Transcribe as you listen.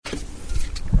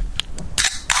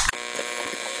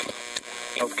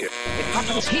Okay. It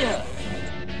happens here,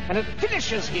 and it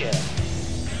finishes here.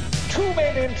 Two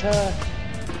men enter,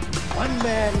 one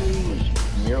man leaves.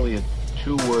 Nearly a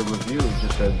 2-word review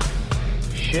just said,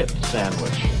 shit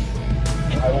sandwich.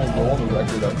 I will roll the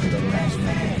record up to the next one.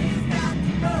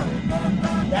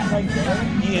 That right there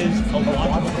is a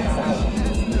logical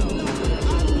fallacy.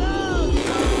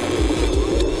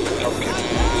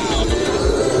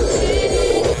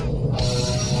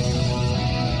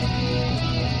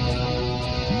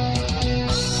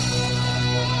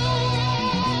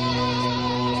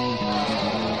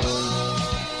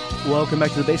 Welcome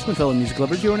back to the Basement, fellow music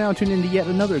lovers. You are now tuned into yet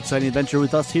another exciting adventure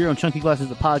with us here on Chunky Glasses,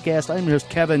 the podcast. I'm your host,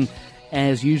 Kevin,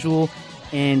 as usual.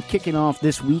 And kicking off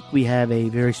this week, we have a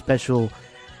very special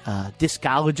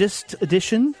discologist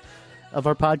edition of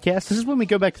our podcast. This is when we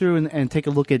go back through and take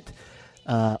a look at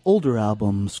older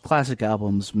albums, classic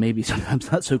albums, maybe sometimes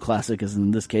not so classic as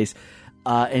in this case,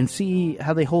 and see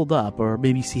how they hold up, or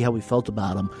maybe see how we felt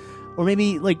about them, or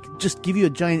maybe like just give you a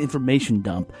giant information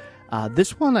dump.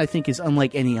 This one, I think, is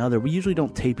unlike any other. We usually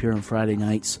don't tape here on Friday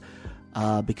nights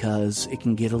because it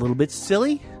can get a little bit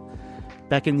silly.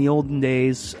 Back in the olden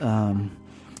days,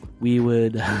 we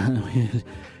would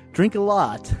drink a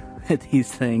lot at these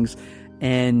things,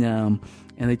 and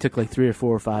they took like 3 or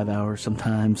 4 or 5 hours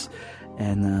sometimes,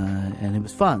 and it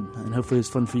was fun. And hopefully, it's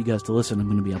fun for you guys to listen. I'm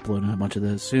going to be uploading a bunch of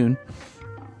those soon,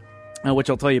 which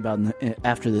I'll tell you about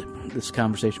after this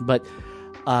conversation. But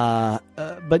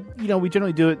you know, we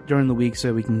generally do it during the week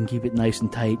so we can keep it nice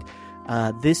and tight.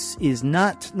 This is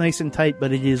not nice and tight,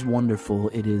 but it is wonderful.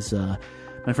 It is,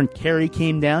 my friend Carrie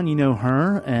came down, you know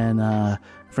her, and my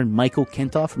friend Michael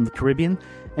Kentoff from the Caribbean,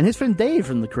 and his friend Dave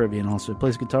from the Caribbean also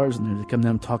plays guitars in there to come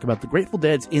down and talk about the Grateful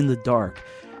Dead's In the Dark.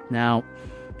 Now,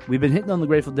 we've been hitting on the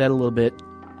Grateful Dead a little bit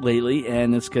lately,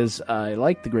 and it's because I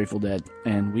like the Grateful Dead,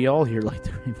 and we all here like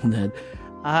the Grateful Dead.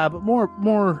 But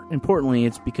more importantly,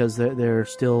 it's because they're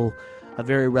still a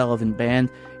very relevant band.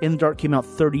 In the Dark came out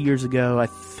 30 years ago, I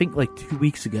think like 2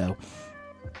 weeks ago.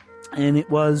 And it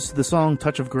was the song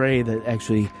Touch of Grey that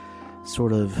actually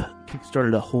sort of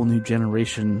kickstarted a whole new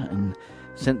generation and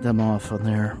sent them off on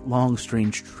their long,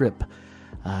 strange trip.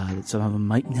 That some of them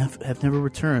might have never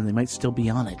returned. They might still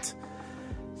be on it.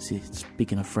 See,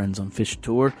 speaking of friends on Fish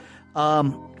Tour.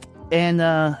 And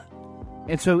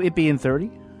so it being 30...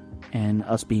 and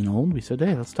us being old, we said,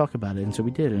 hey, let's talk about it. And so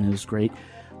we did, and it was great.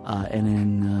 And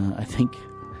then I think,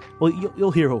 well,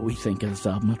 you'll hear what we think of this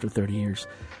album after 30 years.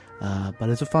 But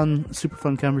it's a super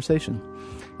fun conversation.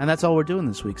 And that's all we're doing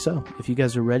this week. So if you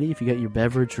guys are ready, if you got your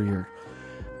beverage or your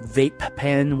vape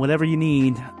pen, whatever you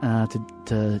need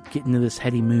to get into this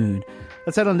heady mood,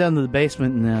 let's head on down to the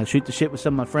basement and shoot the shit with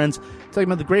some of my friends, talking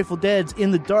about the Grateful Dead's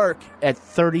In the Dark at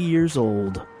 30 years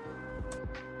old.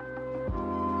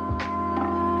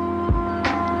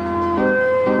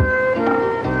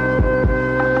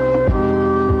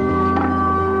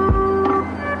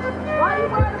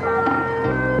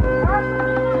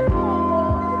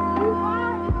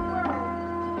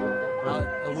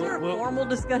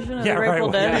 Discussion of the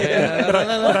Grateful Dead. Yeah.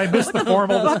 But I missed the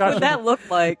formal discussion. What would that look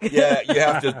like? Yeah, you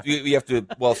have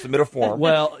to submit a form.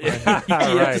 Well, you have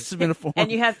to submit a form. And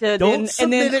you have to don't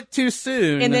submit it too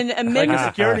soon. And then amend like a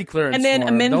security clearance. And then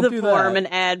form. amend Don't the do form that.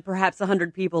 and add perhaps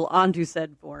 100 people onto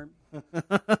said form.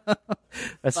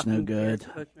 That's no good.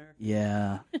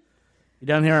 Yeah. You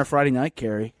down here on Friday night,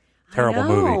 Carrie? Terrible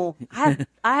movie. I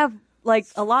have like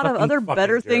a lot of other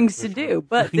better things to do,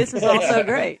 but this is also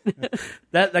great.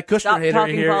 that Kushner hater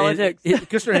here. Politics.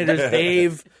 Kushner hater is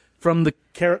Dave from the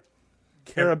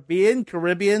Caribbean.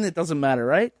 It doesn't matter,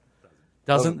 right? It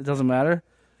doesn't matter.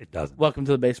 It doesn't. Welcome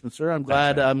to the basement, sir. I'm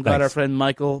glad our friend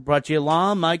Michael brought you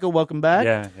along. Michael, welcome back.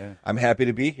 Yeah. I'm happy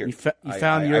to be here. You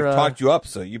found your. I've talked you up,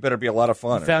 so you better be a lot of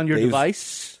fun. You found your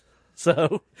device,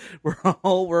 so we're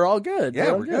all good.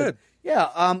 Yeah, we're good.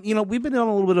 Yeah, you know, we've been on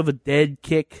a little bit of a Dead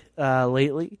kick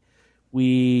lately.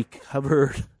 We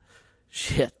covered,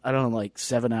 I don't know, like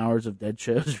 7 hours of Dead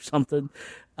shows or something.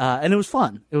 And it was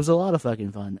fun. It was a lot of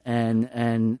fucking fun.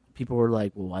 And people were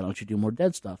like, well, why don't you do more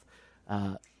Dead stuff?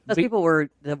 Those people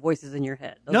were the voices in your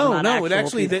head. Those no, it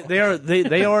actually, they are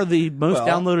the most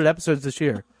downloaded episodes this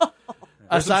year.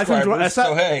 Aside from George, that's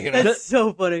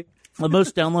so funny. The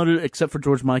most downloaded except for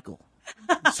George Michael.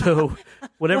 So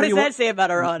whatever what does that say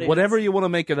about our audience? Whatever you want to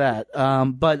make of that.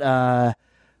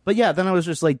 But yeah, then I was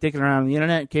just like dicking around on the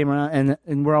internet, came around,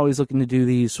 and we're always looking to do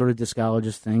these sort of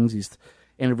discologist things, these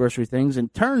anniversary things.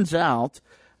 And turns out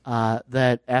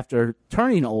that after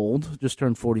turning old, just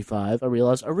turned 45, I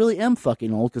realized I really am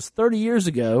fucking old because 30 years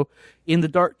ago, In the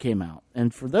Dark came out.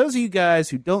 And for those of you guys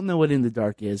who don't know what In the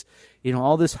Dark is,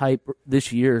 all this hype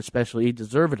this year, especially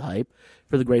deserved hype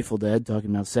for the Grateful Dead,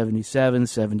 talking about 77,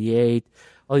 78,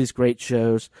 all these great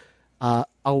shows. A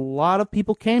lot of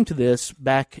people came to this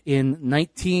back in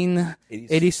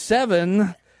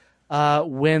 1987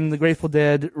 when the Grateful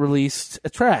Dead released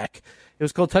a track. It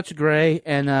was called Touch of Grey,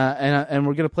 and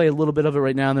we're going to play a little bit of it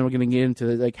right now, and then we're going to get into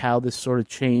like how this sort of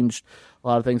changed a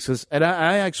lot of things. And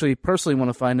I actually personally want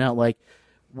to find out like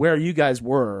where you guys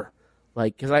were,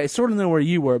 like because I sort of know where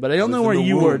you were, but I don't know where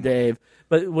you were, Dave.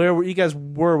 But where you guys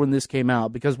were when this came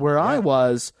out, because where I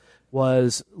was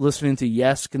listening to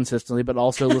Yes consistently, but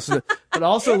also listening to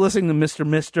Mr.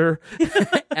 Mister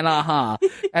and Aha.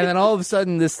 And then all of a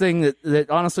sudden, this thing that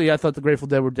honestly I thought the Grateful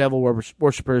Dead were devil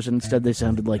worshippers, and instead they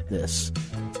sounded like this.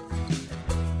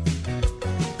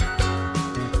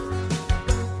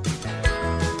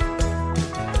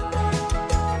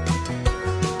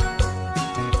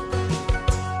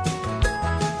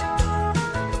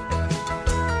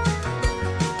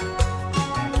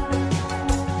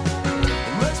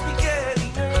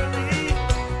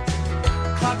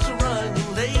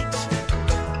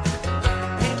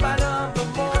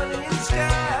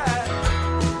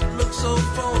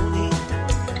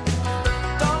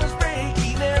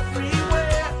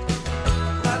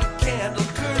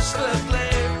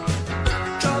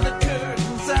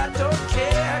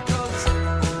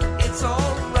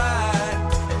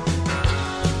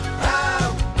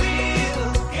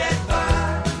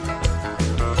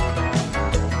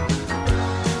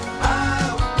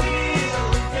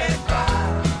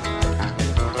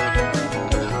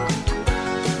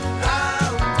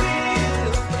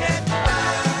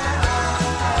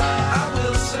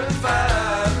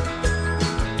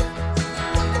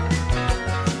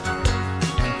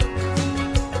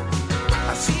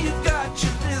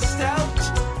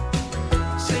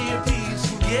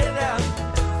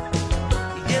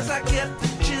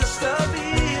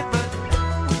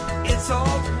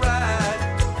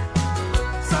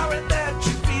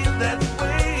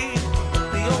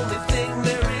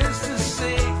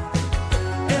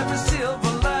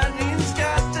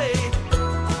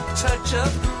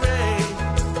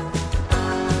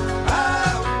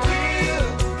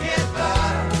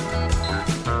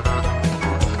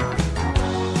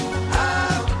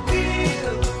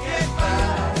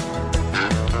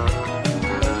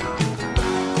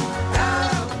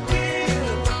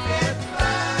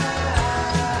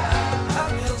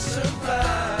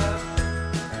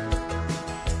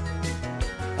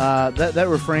 That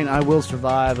refrain, "I will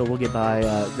survive, I will get by,"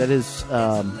 that is,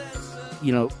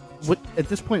 what at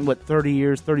this point,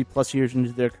 30 plus years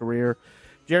into their career,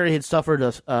 Jerry had suffered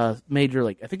a major,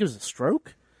 I think it was a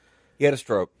stroke. He had a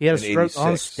stroke. He had a stroke 86.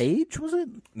 on stage, was it?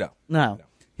 No.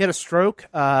 He had a stroke,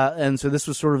 and so this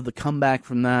was sort of the comeback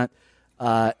from that.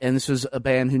 And this was a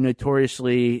band who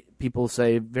notoriously, people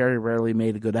say, very rarely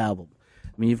made a good album.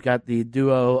 I mean, you've got the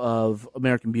duo of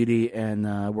American Beauty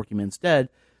and Working Men's Dead.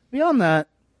 Beyond that,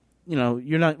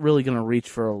 you're not really going to reach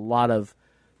for a lot of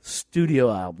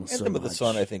studio albums. Anthem of the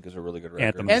Sun, I think, is a really good record.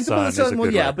 Anthem of the Sun,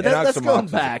 well, yeah, but that's going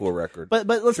back. Is a cool record. But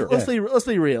let's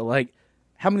be real. Like,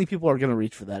 how many people are going to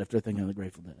reach for that if they're thinking of the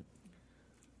Grateful Dead?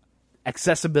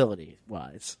 Accessibility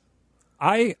wise,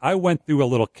 I went through a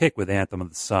little kick with Anthem of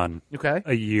the Sun. Okay.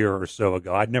 A year or so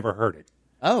ago. I'd never heard it.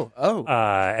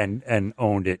 And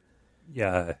owned it.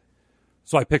 Yeah.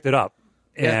 So I picked it up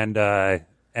and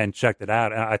checked it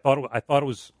out. And I thought it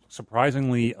was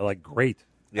surprisingly great.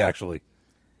 Yeah. Actually.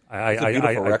 It's a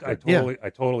beautiful record. I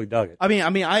totally dug it. I mean,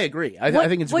 I agree. I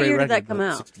think it's a what great year record. did that come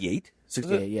out? 68?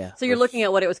 68, yeah. So you're looking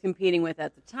at what it was competing with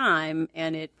at the time,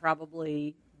 and it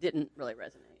probably didn't really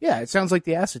resonate. Yeah, it sounds like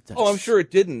the Acid Test. Oh, I'm sure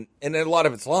it didn't. And a lot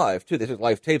of it's live, too. They took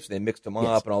live tapes and they mixed them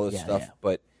up and all this stuff. Yeah.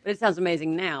 But it sounds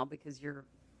amazing now because you're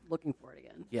looking for it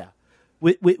again. Yeah.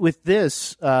 With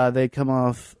this, they come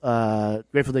off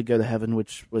Grateful Dead Go to Heaven,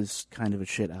 which was kind of a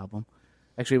shit album.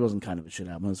 Actually, it wasn't kind of a shit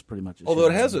album. It was pretty much a although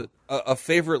shit it has album. a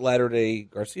favorite Latter-day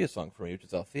Garcia song for me, which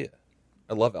is Althea.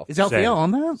 I love Althea. Is Althea Same.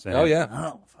 on that? Same. Oh, yeah.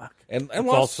 Oh, fuck. And It's Lost,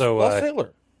 also, Lost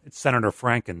Sailor. It's Senator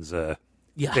Franken's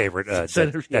favorite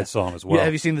Dead song as well. Yeah,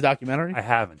 have you seen the documentary? I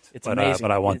haven't. It's but, amazing.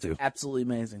 but I want It's to. absolutely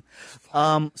amazing.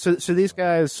 So these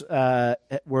guys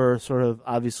were sort of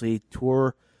obviously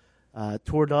tour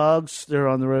dogs. They're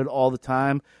on the road all the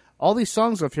time. All these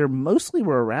songs up here mostly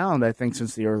were around, I think,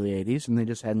 since the early '80s, and they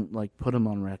just hadn't put them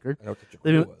on record. I know what the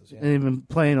Jabril was. Yeah. They've been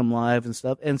playing them live and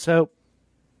stuff, and so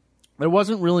there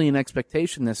wasn't really an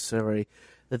expectation necessarily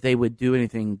that they would do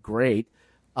anything great.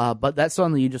 But that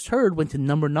song that you just heard went to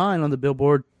number 9 on the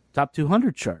Billboard Top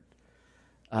 200 chart.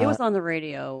 It was on the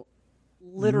radio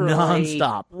literally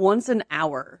nonstop, once an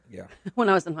hour. Yeah. When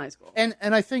I was in high school. And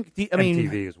I think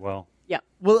MTV as well. Yeah.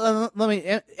 Well, let me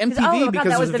MTV God, because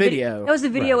that of was the video. That was the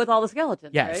video with all the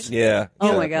skeletons. Yes. Right? Yeah.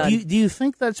 Oh my God. Do you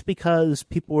think that's because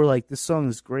people were like, this song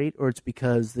is great, or it's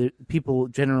because people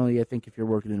generally, I think if you're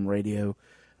working in radio,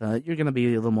 you're going to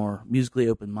be a little more musically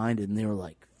open-minded, and they were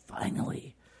like,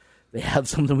 finally, they have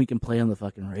something we can play on the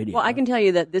fucking radio. Well, I can tell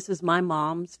you that this is my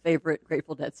mom's favorite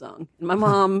Grateful Dead song. And my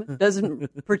mom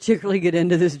doesn't particularly get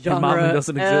into this Your mom genre who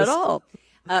doesn't at exist? all.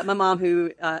 My mom,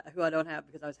 who I don't have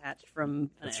because I was hatched from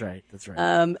an That's egg.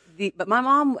 right. But my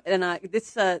mom and I,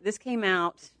 this came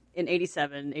out in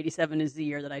 87. 87 is the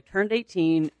year that I turned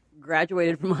 18,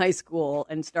 graduated from high school,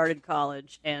 and started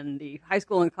college. And the high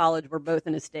school and college were both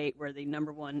in a state where the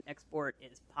number one export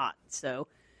is pot. So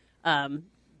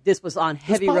this was on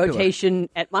heavy popular. rotation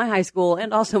at my high school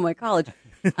and also my college.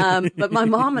 But my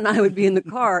mom and I would be in the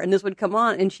car, and this would come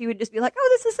on, and she would just be like,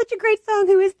 "Oh, this is such a great song.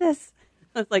 Who is this?"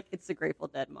 I was like, "It's the Grateful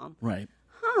Dead, Mom." Right.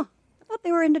 Huh? I thought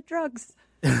they were into drugs.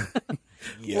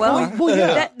 Yeah. Well,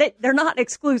 they're not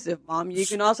exclusive, Mom. You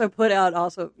can also put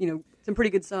out some pretty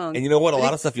good songs. And you know what? A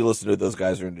lot of stuff you listen to, those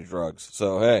guys are into drugs.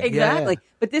 So hey, Exactly. Yeah.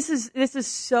 But this is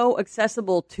so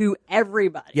accessible to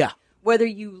everybody. Yeah. Whether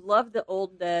you loved the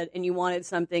old Dead and you wanted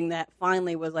something that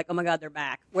finally was like, oh my God, they're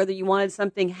back. Whether you wanted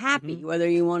something happy, whether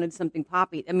you wanted something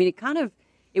poppy. I mean,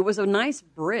 it was a nice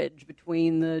bridge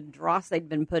between the dross they'd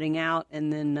been putting out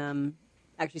and then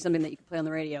actually something that you could play on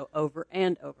the radio over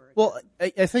and over again. Well,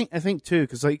 I think too,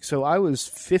 because so I was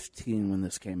 15 when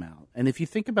this came out, and if you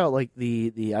think about like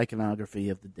the iconography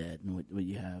of the Dead and what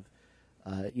you have,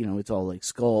 it's all like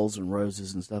skulls and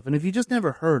roses and stuff. And if you just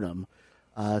never heard them,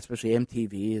 especially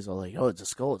MTV is all like, oh, it's a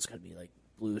skull, it's got to be like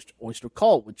Blue Oyster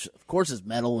Cult, which of course is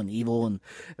metal and evil and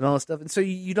all that stuff. And so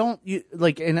you don't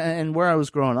and where I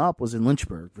was growing up was in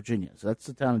Lynchburg, Virginia. So that's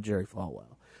the town of Jerry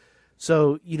Falwell.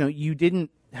 So you didn't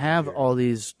have all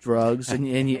these drugs and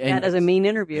that is a mean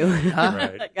interview.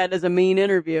 Right. That guy does a mean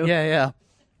interview. Yeah.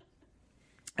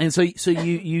 And so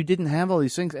you didn't have all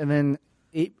these things, and then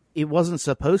it wasn't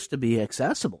supposed to be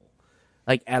accessible,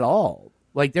 like at all.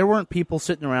 Like there weren't people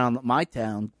sitting around my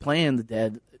town playing the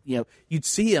Dead. You'd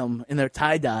see them in their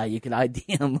tie-dye. You could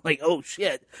ID them like, oh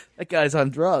shit, that guy's on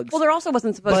drugs. Well, there also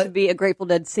wasn't supposed to be a Grateful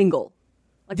Dead single.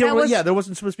 Like there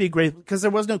wasn't supposed to be a great, because there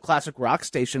was no classic rock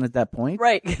station at that point.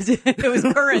 Right, because it was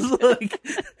current.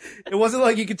 It wasn't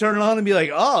like you could turn it on and be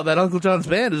like, oh, that Uncle John's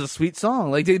Band is a sweet song.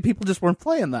 Like people just weren't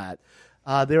playing that.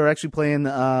 They were actually playing,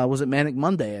 was it Manic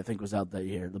Monday, I think was out that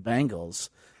year, the Bangles.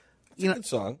 It's a good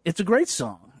song. It's a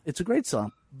great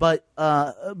song. But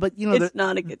it's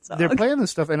not a good song. They're playing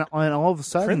this stuff, and all of a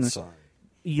sudden, Prince song.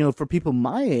 For people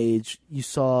my age, you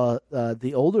saw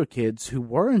the older kids who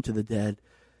were into the Dead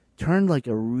turned like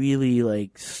a really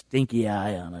like stinky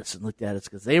eye on us and looked at us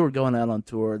because they were going out on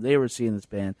tour, they were seeing this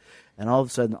band, and all of a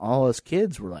sudden, all us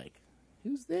kids were like,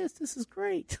 "Who's this? This is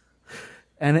great."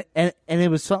 And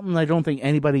it was something I don't think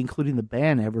anybody, including the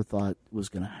band, ever thought was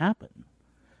going to happen.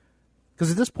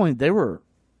 Because at this point, there was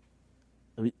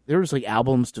like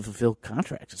albums to fulfill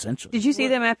contracts, essentially. Did you see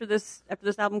them after this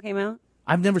album came out?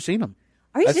 I've never seen them.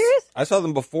 Are you serious? I saw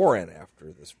them before and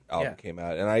after this album came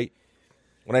out, and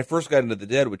when I first got into the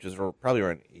Dead, which was probably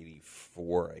around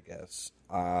 '84, I guess.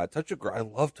 Touch of Grey, I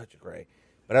love Touch of Grey,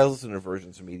 but I listened to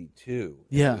versions from '82.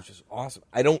 Yeah, which is awesome.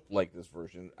 I don't like this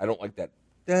version. I don't like that.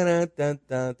 Oh,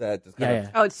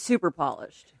 it's super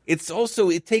polished. It's also,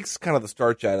 it takes kind of the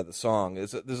starch out of the song.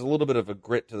 There's a little bit of a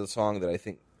grit to the song that I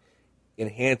think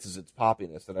enhances its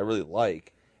poppiness that I really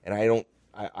like. And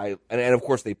and of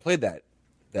course they played that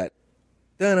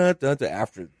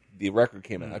after the record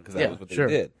came out because that was what they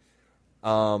did.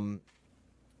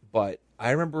 But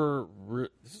I remember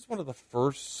this is one of the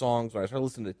first songs when I started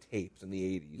listening to tapes in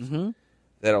the '80s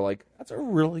that are like, that's a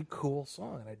really cool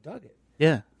song, and I dug it.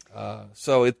 Yeah. And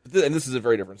this is a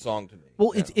very different song to me.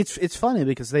 Well, it's funny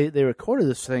because they recorded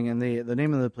this thing, and the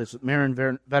name of the place was Marin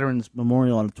Veterans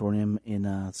Memorial Auditorium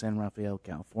in San Rafael,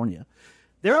 California.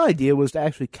 Their idea was to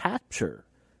actually capture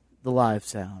the live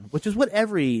sound, which is what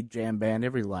every jam band,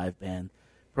 every live band,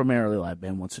 primarily live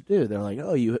band, wants to do. They're like,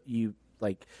 oh, you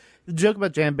like the joke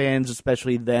about jam bands,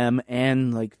 especially them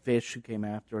and like Fish, who came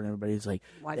after, and everybody's like,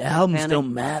 the albums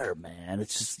don't matter, man.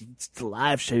 It's the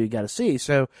live show you got to see.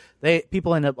 So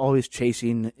people end up always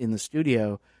chasing in the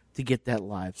studio to get that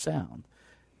live sound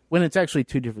when it's actually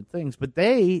two different things. But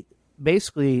they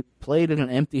basically played in an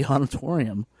empty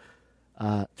auditorium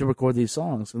to record these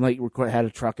songs, and had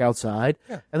a truck outside,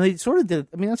 and they sort of did.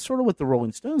 I mean, that's sort of what the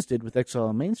Rolling Stones did with Exile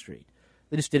on Main Street.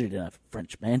 They just did it in a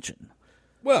French mansion.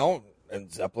 Well,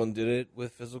 and Zeppelin did it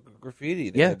with Physical Graffiti.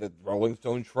 They had the Rolling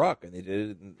Stone truck, and they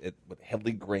did it with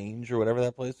Headley Grange or whatever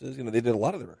that place is. They did a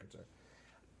lot of the records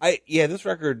there. This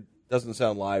record doesn't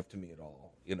sound live to me at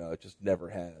all. It just never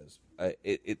has.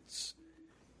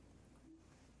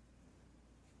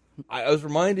 I was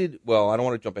reminded. Well, I don't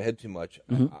want to jump ahead too much.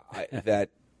 That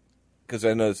because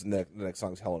I know the next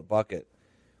song is "Hell in a Bucket,"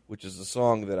 which is a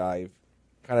song that I've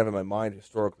kind of in my mind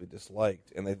historically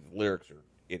disliked, and the lyrics are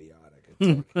idiotic.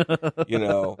 It's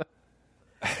like,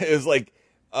 it's like,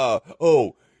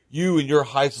 you and your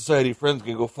high society friends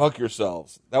can go fuck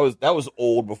yourselves. That was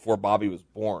old before Bobby was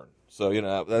born. So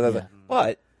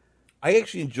but I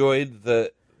actually enjoyed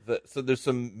the. So there's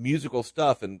some musical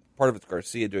stuff, and part of it's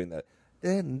Garcia doing that.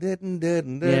 And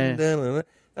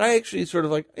I actually sort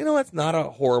of like, that's not a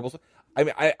horrible song. I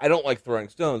mean, I don't like Throwing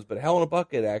Stones, but Hell in a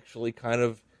Bucket actually kind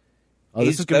of. Oh,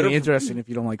 this is going to be interesting if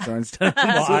you don't like Throwing Stones.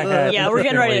 We're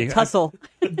getting ready to tussle.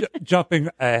 Jumping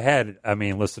ahead,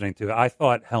 listening to it, I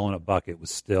thought Hell in a Bucket was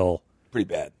still pretty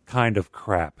bad, kind of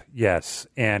crap. Yes,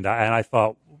 and I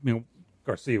thought,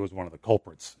 Garcia was one of the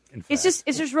culprits. In fact. It's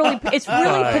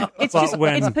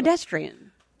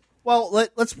pedestrian. Well,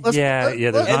 let's there's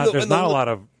not a lot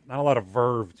of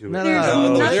verve to it.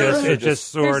 It's just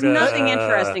sort of there's nothing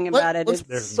interesting about it.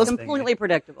 It's completely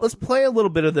predictable. Let's play a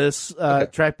little bit of this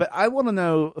track, but I want to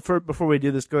know before we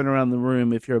do this, going around the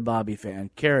room, if you're a Bobby fan.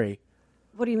 Carrie,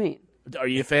 what do you mean? Are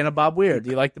you a fan of Bob Weir?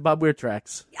 Do you like the Bob Weir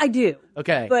tracks? I do.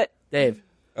 Okay, but Dave.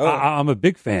 I'm a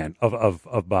big fan of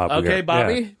Bob Weir. Okay,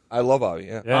 Bobby. Yeah. I love Bobby.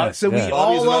 Yeah. So we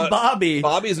all love Bobby.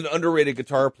 Bobby's an underrated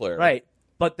guitar player. Right.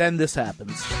 But then this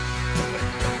happens.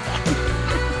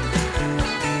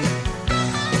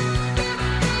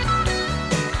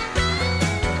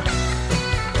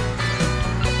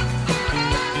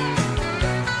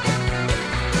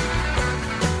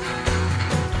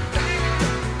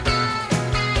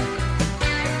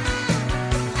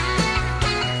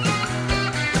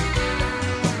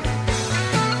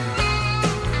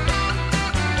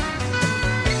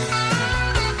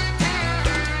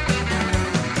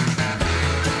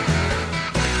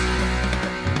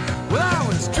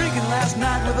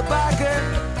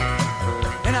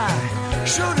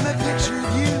 Showed him a picture of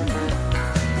you.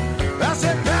 I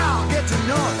said, pal, get to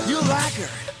know her, you'll like her.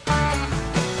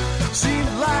 Seemed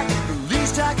like the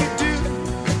least I could do.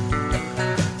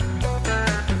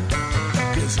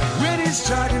 'Cause when he's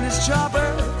charging his chopper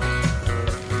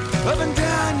up and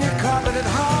down your carpeted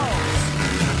halls,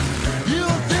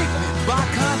 you'll think that by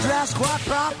contrast quite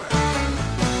proper.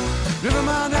 Never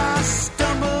mind, I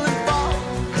stumble and fall.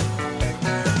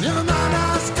 Never mind,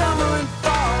 I stumble and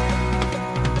fall.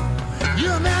 You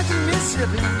imagine me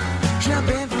sipping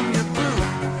champagne from your brew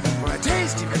for a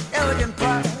tasty but elegant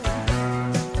pie.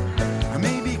 I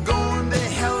may be going to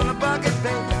hell in a bucket,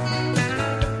 babe,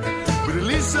 but at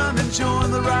least I'm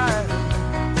enjoying the ride.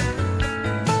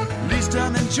 At least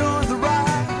I'm enjoying the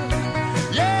ride.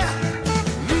 Yeah,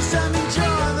 at least I'm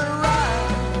enjoying the ride.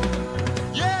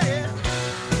 Yeah.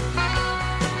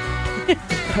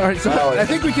 All right, so I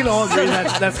think we can all agree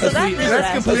that's complete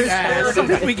ass.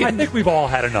 I think we've all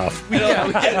had enough. We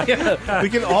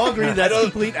can all agree that's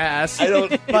complete ass.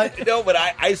 But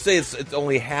I say it's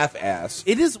only half ass.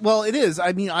 It is. Well, it is.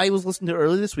 I mean, I was listening to it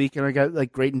early this week, and I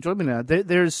got great enjoyment out of it.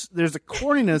 There's a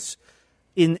corniness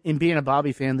in being a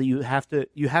Bobby fan that you have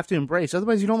to embrace.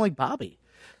 Otherwise, you don't like Bobby.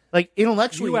 Like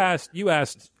intellectually, you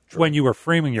asked. When you were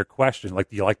framing your question, do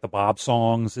you like the Bob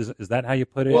songs? Is that how you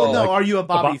put it? Well, no, are you a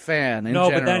Bobby fan? No,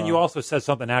 general? But then you also said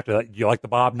something after that. Do you like the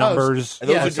Bob numbers?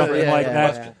 Something like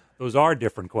that. Yeah. Those are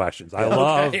different questions. I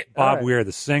love Bob Weir,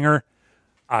 the singer.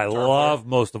 I love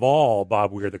most of all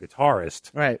Bob Weir, the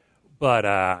guitarist. Right. But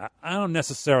I don't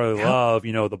necessarily love,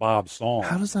 the Bob song.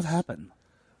 How does that happen?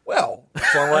 Well,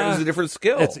 songwriting is a different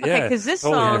skill. Because this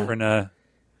totally song, different.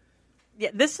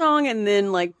 This song, and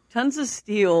then Tons of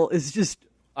Steel is just.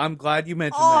 I'm glad you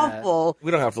mentioned awful. We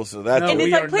don't have to listen to that. No, and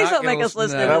it's like, please don't make us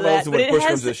listen to that. But it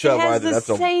has the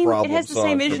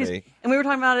same issues. And we were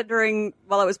talking about it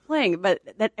while I was playing, but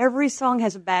that every song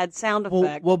has a bad sound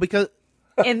effect. Well, because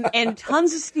and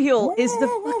Tons of Steel is the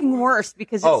fucking worst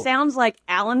because it sounds like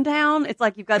Allentown. It's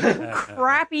like you've got the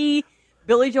crappy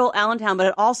Billy Joel Allentown, but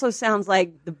it also sounds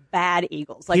like the bad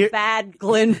Eagles, bad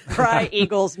Glenn Fry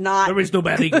Eagles, not... There is no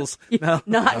bad Eagles. Not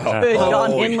good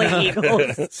Don Henley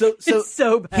Eagles. So it's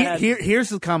so bad. Here's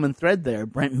the common thread there,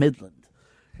 Brent Midland.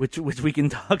 which we can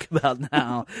talk about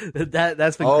now.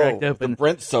 That's been cracked open. The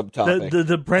Brent subtopic.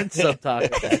 The Brent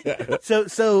subtopic.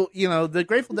 So the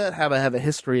Grateful Dead have a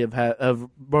history of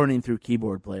burning through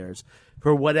keyboard players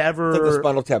for whatever. It's like the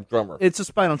Spinal Tap drummer. It's a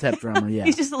Spinal Tap drummer. Yeah,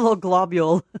 He's just a little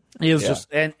globule. He was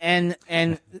just and in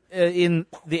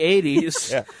the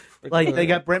 80s, like they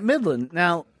got Brent Midland.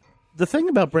 Now, the thing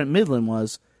about Brent Midland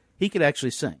was he could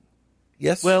actually sing.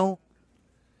 Yes. Well.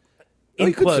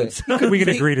 In quotes. We can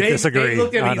agree to disagree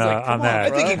on that. I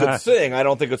think he could sing. I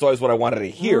don't think it's always what I wanted to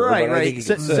hear. Right, but I think he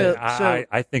could sing.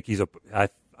 I think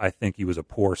I think he was a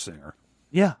poor singer.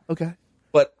 Yeah. Okay.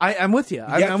 But I'm with you. You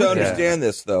have to understand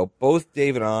this, though. Both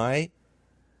Dave and I,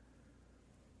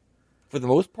 for the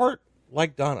most part,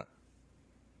 like Donna.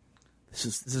 This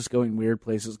is going weird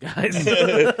places, guys.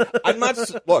 I'm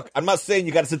not saying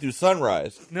you got to sit through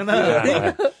Sunrise. No.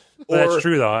 That's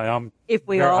true, though. If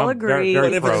we all agree,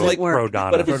 very it pro, doesn't work. pro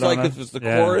Donna. But if it's the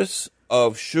chorus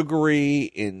of Sugary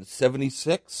in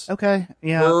 '76, okay,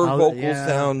 yeah, her vocals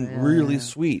sound really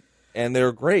sweet, and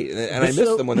they're great, and I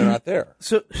miss them when they're not there.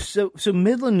 So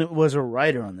Midland was a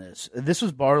writer on this. This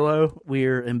was Barlow,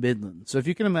 Weir, and Midland. So if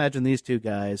you can imagine these two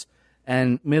guys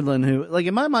and Midland, who, like,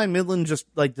 in my mind, Midland just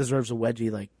like deserves a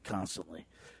wedgie, like, constantly.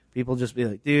 People just be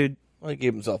like, dude. Well, he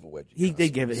gave himself a wedgie. He did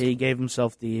give it. He gave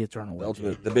himself the eternal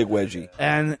wedgie, the big wedgie,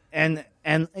 and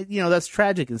that's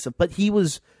tragic and stuff. But he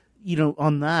was,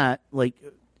 on that, like,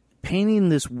 painting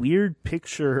this weird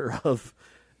picture of,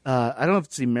 I don't know if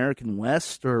it's the American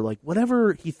West or like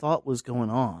whatever he thought was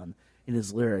going on in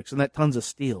his lyrics, and that Tons of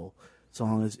Steel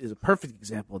song is a perfect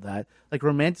example of that, like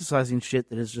romanticizing shit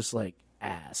that is just like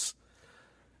ass,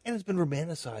 and it's been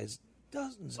romanticized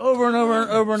dozens over and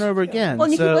over again. Well,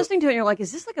 and you keep listening to it, and you're like,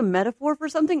 "Is this like a metaphor for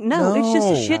something?" No, it's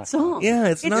just a shit song. Yeah,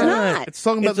 it's not. It's a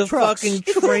song about the trucks. Fucking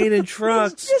train and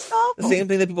trucks. It's just awful. The same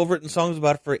thing that people have written songs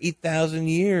about for 8,000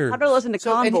 years. I'd rather listen to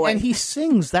Convoy. And he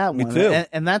sings that one, too.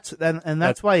 and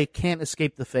that's why it can't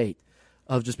escape the fate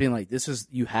of just being like, "This is,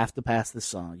 you have to pass this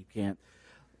song. You can't."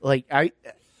 Like,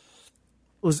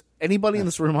 was anybody in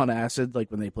this room on acid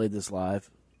like when they played this live?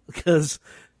 Because.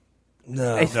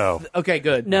 No. Okay,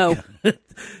 good. No.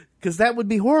 Because that would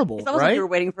be horrible, it's almost right? like you were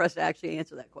waiting for us to actually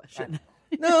answer that question.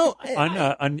 No.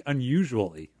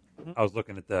 Unusually, I was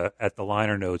looking at the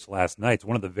liner notes last night. It's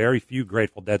one of the very few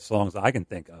Grateful Dead songs I can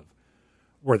think of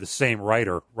where the same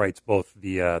writer writes both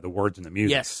the words and the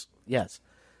music. Yes.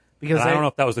 Because I don't know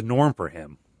if that was the norm for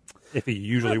him. If he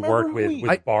usually worked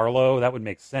with Barlow, that would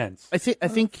make sense. I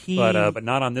think he, but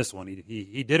not on this one.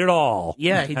 He did it all.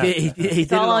 Yeah, he did. He did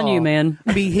it's all on you, man.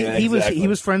 I mean, he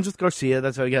was friends with Garcia.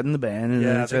 That's how he got in the band. And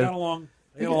they got along.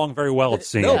 They got along very well. It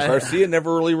seems. No, Garcia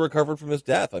never really recovered from his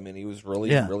death. I mean, he was really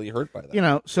hurt by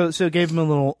that. So it gave him a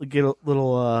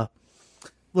little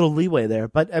leeway there.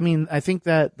 But I mean, I think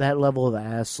that level of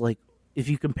ass, like, if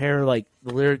you compare like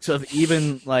the lyrics of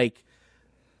even like.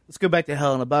 Let's go back to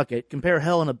Hell in a Bucket. Compare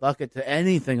Hell in a Bucket to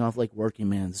anything off like Working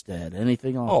Man's Dead.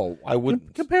 Anything off. Oh, I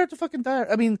wouldn't. Compare it to fucking Dire.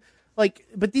 I mean, like,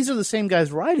 but these are the same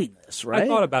guys writing this, right? I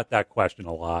thought about that question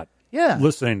a lot. Yeah.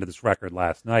 Listening to this record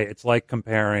last night, it's like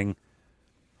comparing,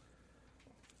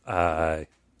 I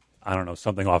don't know,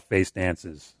 something off Face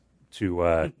Dances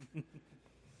to,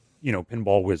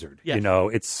 Pinball Wizard.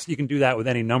 Yes. You can do that with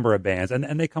any number of bands,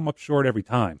 and they come up short every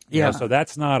time. Yeah. So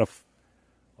that's not a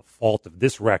fault of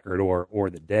this record or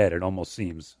the Dead. It almost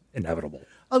seems inevitable.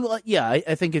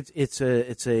 I think it's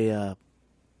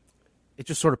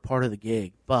just sort of part of the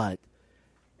gig, but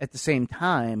at the same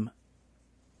time,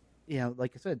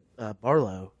 like I said,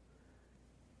 Barlow,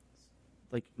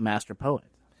 like master poet.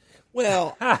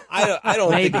 Well, I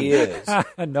don't think he is.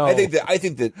 No, I think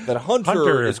that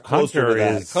Hunter is closer to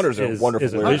that. Hunter's a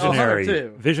wonderful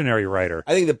visionary writer.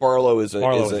 I think that Barlow is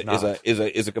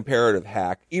a comparative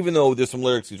hack, even though there's some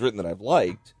lyrics he's written that I've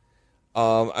liked.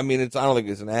 I don't think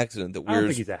it's an accident that I don't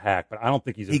think he's a hack, but I don't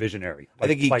think he's a visionary. I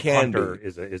think he can Hunter be.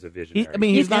 is a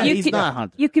visionary. He's not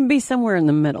Hunter. You can be somewhere in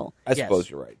the middle. I suppose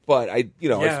you're right, but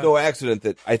it's no accident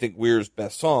that I think Weir's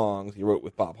best songs he wrote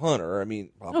with Bob Hunter. I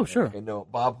mean, sure. I know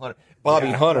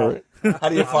Bobby Hunter. How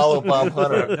do you follow Bob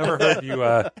Hunter? I've never heard you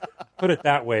put it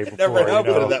that way before. Never have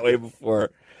put it that way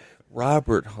before.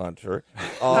 Robert Hunter,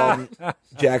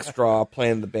 Jack Straw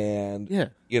playing the band. Yeah.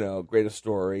 Greatest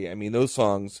Story. I mean, those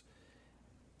songs.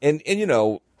 And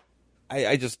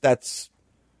I just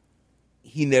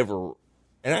he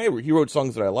wrote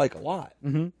songs that I like a lot.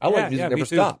 Mm-hmm. I like Music Never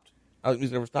Stopped. I like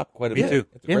Music Never Stopped quite a bit. Me too.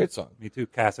 It's a great song. Me too.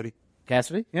 Cassidy,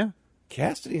 yeah.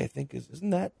 Cassidy, I think isn't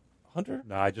that Hunter?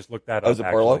 No, I just looked that up. Is it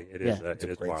Barlow? It is. Yeah. It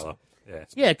is Barlow.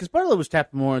 Yeah, because Barlow was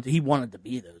tapped more into. He wanted to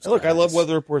be those. Look, guys. I love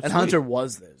Weather Report. And Hunter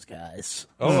was those guys.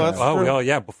 Oh, that's true. Well,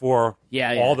 yeah. Before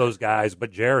all those guys,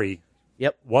 but Jerry.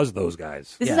 was those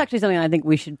guys. This is actually something I think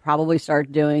we should probably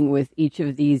start doing with each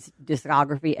of these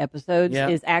discography episodes,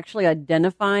 is actually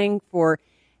identifying for...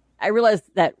 I realize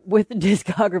that with the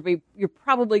discography, you're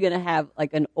probably going to have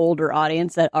like an older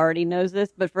audience that already knows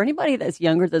this. But for anybody that's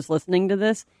younger that's listening to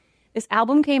this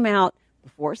album came out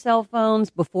before cell phones,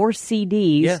 before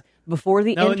CDs, before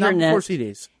the internet. Not before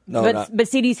CDs. But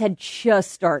CDs had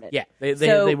just started. Yeah,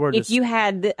 they were just... if you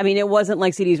had... it wasn't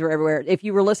like CDs were everywhere. If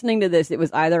you were listening to this, it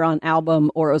was either on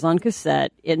album or it was on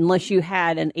cassette, unless you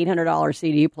had an $800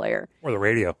 CD player. Or the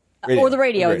radio. Or the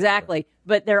radio, exactly.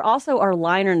 But there also are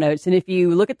liner notes. And if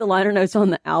you look at the liner notes on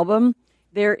the album,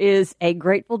 there is a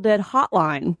Grateful Dead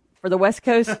hotline for the West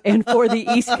Coast and for the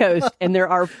East Coast. And there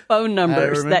are phone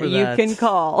numbers that you can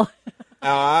call.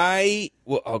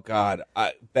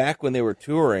 back when they were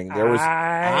touring, there was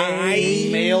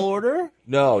mail order.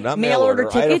 No, not mail order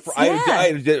tickets. I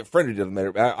had a friend who did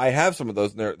them. I have some of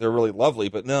those, and they're really lovely.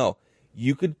 But no,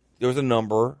 there was a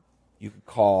number you could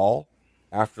call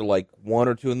after like 1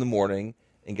 or 2 in the morning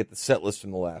and get the set list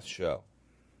from the last show,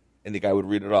 and the guy would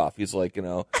read it off. He's like,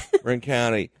 Marin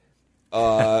County,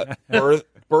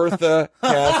 Bertha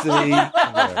Cassidy,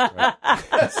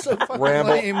 That's so fucking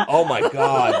Ramble. lame. Oh my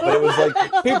God! But it was like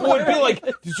people would be like,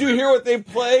 "Did you hear what they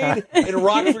played in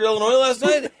Rockford, Illinois last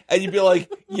night?" And you'd be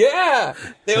like, "Yeah,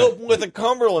 they opened with a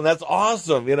Cumberland. That's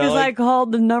awesome." Because I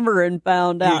called the number and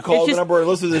found out. You called the number and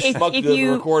listened to this schmuck do the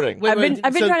recording. I've been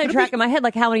trying to track in my head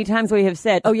like how many times we have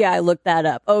said, "Oh yeah, I looked that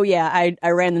up. Oh yeah, I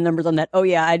ran the numbers on that. Oh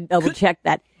yeah, I double checked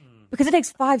that." Because it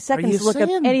takes 5 seconds to look up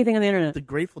anything on the internet. The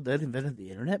Grateful Dead invented the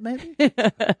internet, maybe?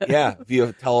 Yeah,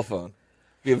 via telephone.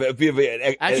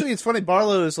 Actually, it's funny.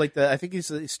 Barlow is like I think he's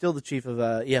still the chief of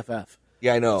EFF.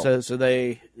 Yeah, I know. So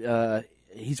they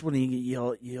he's one of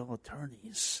y'all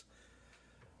attorneys.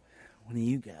 One of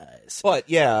you guys. But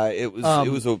yeah, it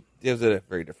was a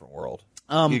very different world.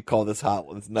 You'd call this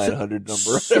 900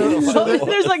 number.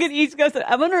 There's like an East Coast.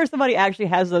 I wonder if somebody actually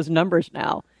has those numbers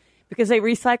now. Because they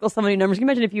recycle so many numbers. Can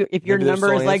you imagine if your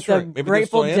number is like the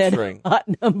Grateful Dead hot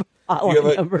number? Do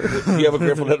you have a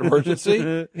Grateful Dead emergency?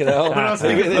 You'd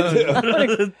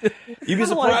be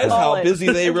surprised how busy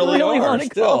they really are.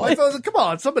 Still, come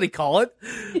on, somebody call it.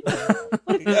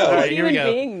 What a human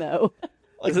being, though.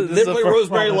 Like, they play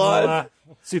Rosemary Live.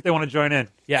 See if they want to join in.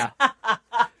 Yeah.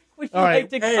 Would you like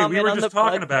to hey, we were just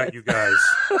talking about you guys.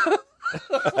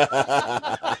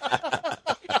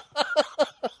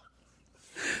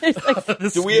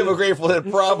 Do we have a Grateful Dead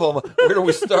problem? Where do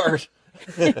we start?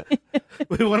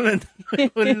 we want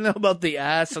to know about the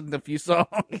ass and the few songs.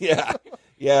 Yeah.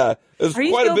 There's Are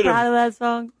you quite still a bit proud of that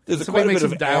song? There's quite a bit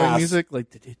of dialing music, like.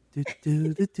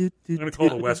 I'm going to call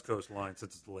the West Coast line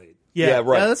since it's late. Yeah,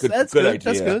 right. That's good good. idea.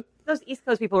 That's good. Those East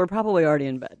Coast people were probably already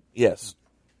in bed. Yes.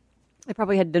 They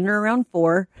probably had dinner around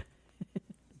 4.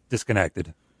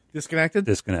 Disconnected. Disconnected.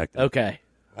 That's Okay.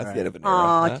 the end of an era.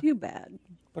 Aw, huh? too bad.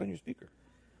 Put on your speaker.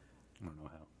 I don't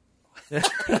know how.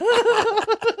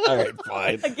 All right,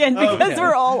 fine. Again, because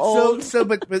we're all old.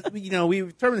 But we've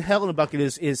determined Hell in a Bucket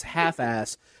is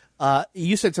half-ass.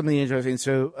 You said something interesting.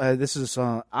 So this is a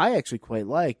song I actually quite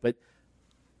like, but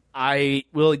I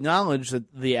will acknowledge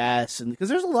that the ass, and because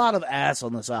there's a lot of ass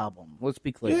on this album. Let's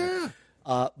be clear. Yeah.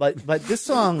 But this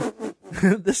song,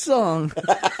 this song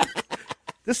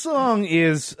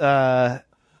is.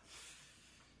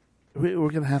 We're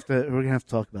gonna have to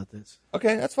talk about this.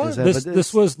 Okay, that's fine.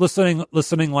 This was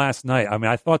listening last night. I mean,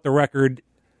 I thought the record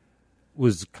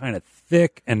was kind of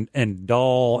thick and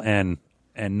dull and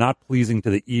not pleasing to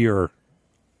the ear.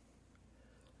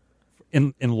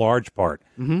 In large part,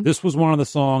 this was one of the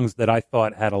songs that I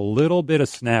thought had a little bit of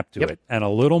snap to it and a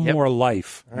little more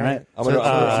life. All right,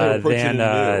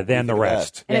 than the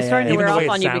rest. And it's starting to wear off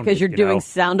on you because you're doing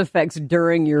sound effects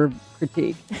during your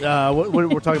critique. What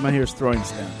we're talking about here is Throwing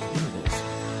Stone.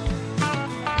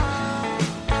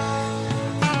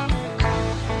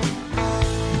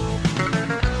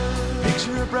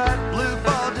 Picture a bright blue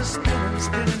ball just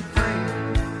spinning free,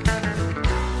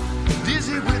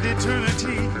 dizzy with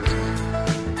eternity,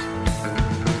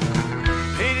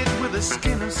 painted with the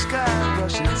skin of sky,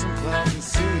 brushing some clouds and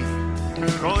sea,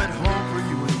 call it home for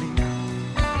you and me.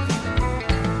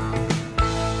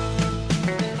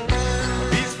 A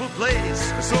peaceful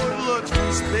place, a sort of looks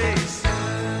from space, a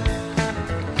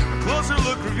closer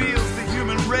look reveals the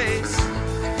human race.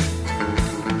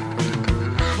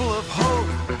 Full of hope,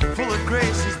 full of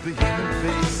grace is the human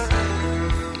face,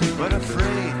 but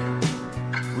afraid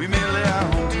we may lay our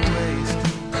home to waste.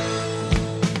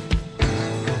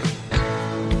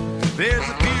 There's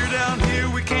a fear down here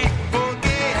we can't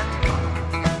forget,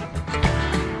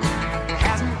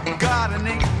 hasn't got a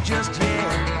name just yet.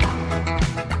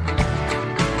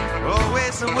 Oh,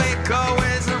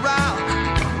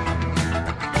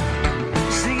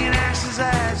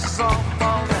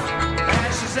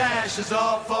 ashes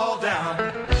all fall down.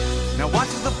 Now watch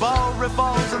as the ball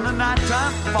revolves and the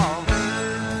nighttime falls.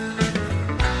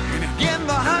 And again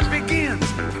the hunt begins,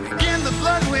 again the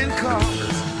blood wind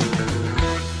calls.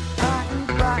 By and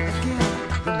by again,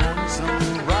 the morning sun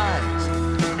will rise.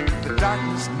 The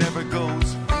darkness never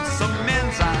goes from some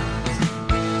men's eyes.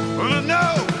 Well,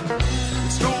 no,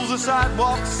 it strolls the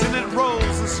sidewalks and it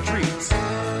rolls the streets,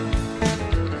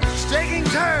 staking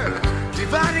turf,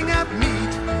 dividing up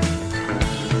meat.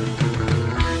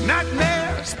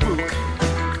 Nightmare, spook,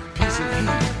 piece of heat.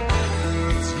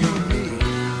 It's you and me,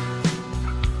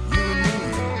 you and me.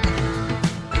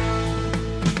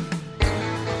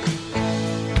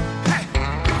 Hey,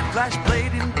 flash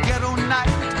blade in ghetto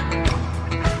night.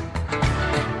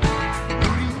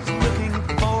 Rudy's looking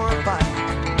for a fight.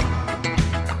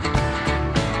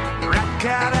 Rat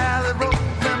cat alley rope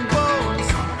and bones.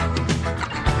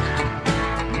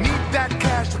 Need that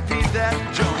cash to feed that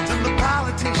Jones and the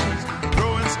politicians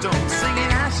throwing stones,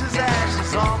 singing ashes,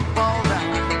 ashes all fall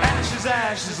down. Ashes,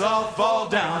 ashes all fall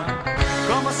down.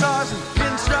 Commissars and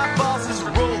pinstripe bosses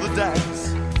roll the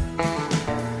dice.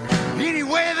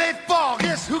 Anyway they fall,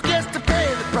 guess who gets to pay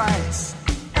the price?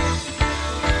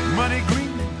 Money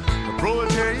green, a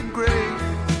proletarian grave,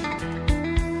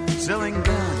 selling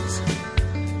guns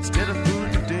instead of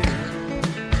food today.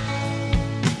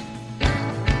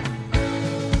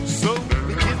 So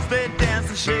the kids they dance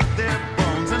and shake their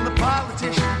bones, and the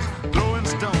politicians throwing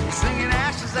stones, singing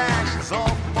ashes, ashes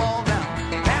all fall down.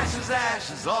 Ashes,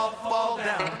 ashes all fall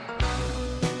down.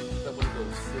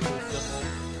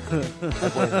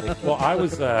 Well, I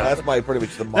was. That's pretty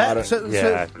much the modern.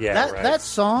 That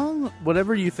song,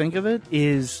 whatever you think of it,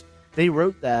 is they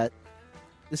wrote that.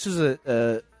 This is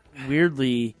a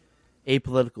weirdly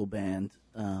apolitical band,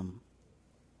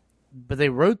 but they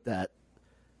wrote that.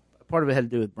 Part of it had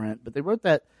to do with Brent, but they wrote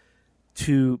that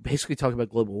to basically talk about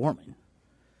global warming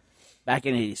back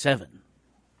in '87.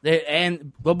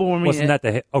 And global warming wasn't that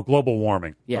the global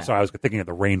warming? Yeah. I'm sorry, I was thinking of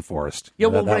the rainforest. Yeah,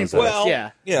 well, that was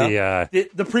rainforest. Yeah.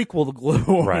 The prequel to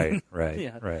global warming.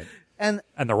 Right. And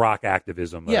the rock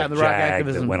activism. Yeah, the rock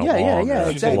activism that went along.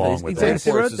 Exactly. Along with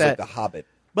Exactly. that. Wrote that. Like the Hobbit.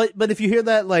 But if you hear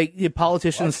that, like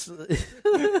politicians,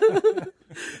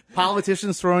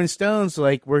 politicians throwing stones,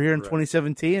 like we're here in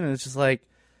 2017, and it's just like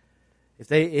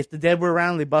if the dead were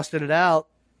around, they busted it out.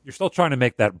 You're still trying to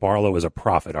make that Barlow is a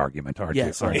prophet argument, aren't you?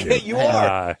 Yes, Aren't you? You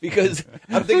are, because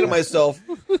I'm thinking to myself,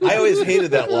 I always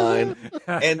hated that line,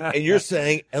 and you're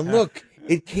saying, and look,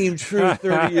 it came true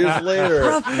 30 years later.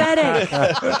 Prophetic.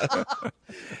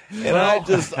 And I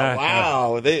just,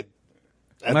 wow, that's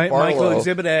Michael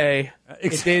Exhibit A.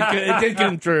 It did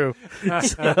come true.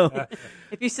 So,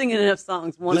 if you're singing enough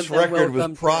songs, one this of them record will was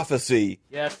come prophecy.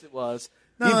 yes, it was.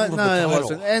 No, it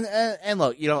wasn't. And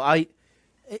look,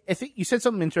 I think you said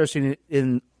something interesting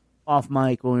in off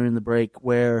mic when we were in the break,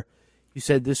 where you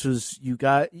said this was you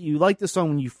liked this song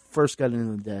when you first got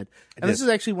into the Dead, and this is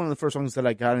actually one of the first songs that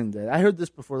I got into the Dead. I heard this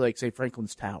before, like say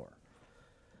Franklin's Tower,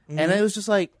 and it was just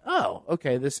like, oh,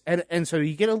 okay, this, and so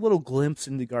you get a little glimpse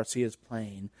into Garcia's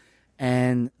playing,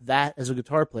 and that as a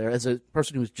guitar player, as a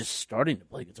person who was just starting to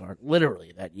play guitar,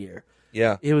 literally that year,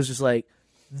 it was just like,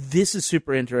 this is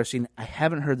super interesting. I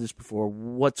haven't heard this before.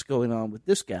 What's going on with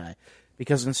this guy?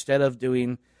 Because instead of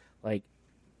doing like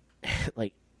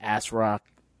ass rock,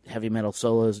 heavy metal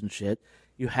solos and shit,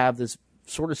 you have this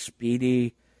sort of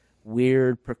speedy,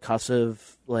 weird, percussive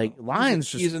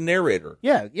lines. He's a narrator.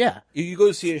 Yeah. You go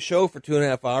to see a show for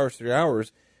 2.5 hours, 3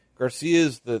 hours.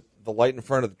 Garcia's the light in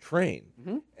front of the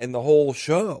train, and the whole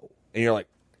show, and you're like,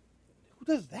 who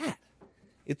does that?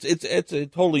 It's a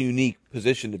totally unique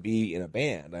position to be in a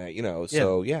band,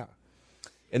 So yeah.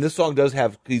 And this song does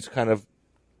have these kind of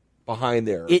behind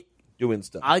there doing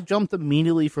stuff. I jumped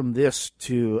immediately from this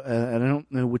to, and I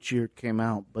don't know which year it came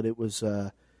out, but it was,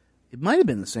 it might have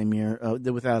been the same year,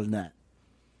 Without a Net,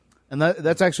 and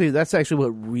that's actually what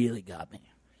really got me.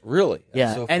 Really?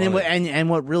 That's so funny. And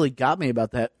what really got me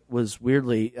about that was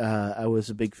weirdly, I was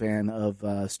a big fan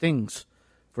of Sting's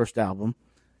first album,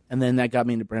 and then that got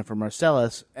me into Branford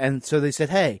Marsalis, and so they said,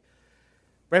 hey,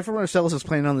 Branford Marsalis is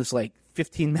playing on this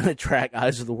 15-minute track,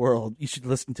 Eyes of the World. You should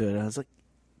listen to it. And I was like,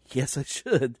 yes, I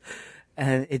should.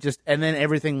 And and then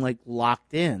everything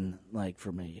locked in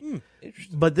for me.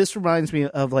 Interesting. But this reminds me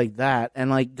of that,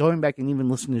 and going back and even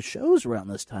listening to shows around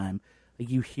this time,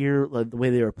 you hear the way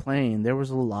they were playing. There was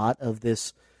a lot of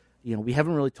this. We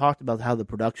haven't really talked about how the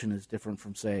production is different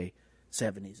from say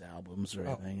 70s albums or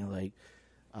anything.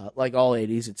 Like all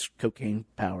 80s, it's cocaine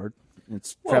powered.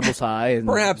 It's trebles high, and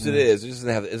perhaps it is. It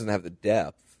doesn't have the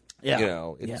depth.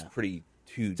 Yeah, it's pretty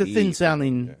too deep. It's a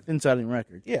thin sounding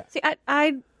record. Yeah. See,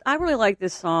 I really like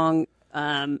this song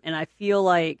And I feel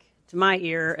like, to my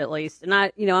ear at least, and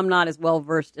I'm not as well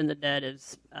versed in the Dead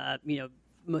as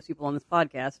most people on this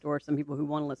podcast or some people who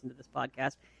want to listen to this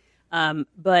podcast.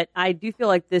 But I do feel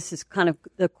like this is kind of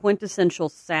the quintessential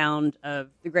sound of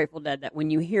the Grateful Dead, that when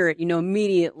you hear it, you know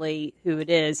immediately who it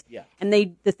is. Yeah. And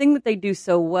the thing that they do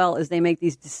so well is they make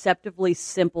these deceptively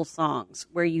simple songs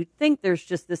where you think there's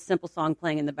just this simple song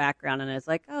playing in the background, and it's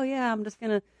like, oh yeah, I'm just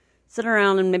going to sit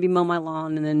around and maybe mow my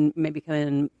lawn and then maybe come in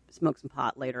and smoke some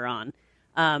pot later on.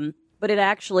 But it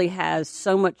actually has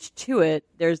so much to it.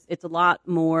 There's a lot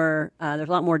more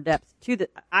depth to the.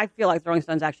 I feel like the Rolling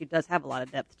Stones actually does have a lot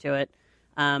of depth to it.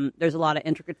 There's a lot of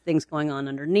intricate things going on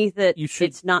underneath it.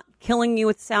 It's not killing you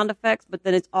with sound effects, but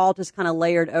then it's all just kind of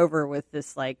layered over with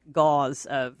this like gauze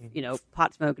of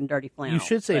pot smoke and dirty flannel. You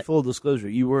should say, full disclosure,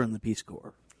 you were in the Peace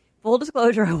Corps. Full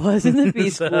disclosure, I was in the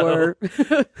Peace Corps.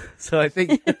 So I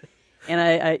think. And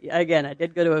I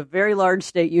did go to a very large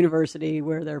state university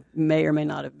where there may or may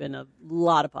not have been a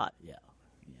lot of pot.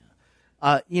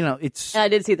 Yeah. It's. And I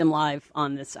did see them live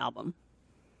on this album.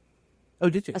 Oh,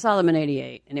 did you? I saw them in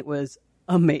 '88, and it was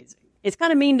amazing. It's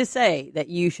kind of mean to say that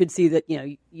you should see that.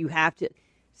 You have to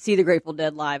see the Grateful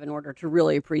Dead live in order to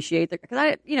really appreciate it.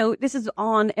 Because this is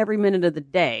on every minute of the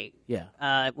day.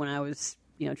 Yeah. When I was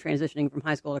transitioning from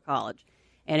high school to college.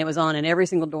 And it was on in every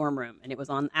single dorm room. And it was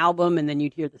on album, and then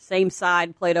you'd hear the same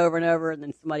side played over and over, and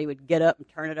then somebody would get up and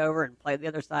turn it over and play the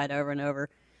other side over and over.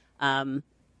 And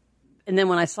then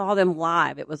when I saw them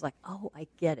live, it was like, oh, I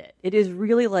get it. It is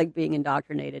really like being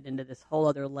indoctrinated into this whole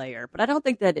other layer. But I don't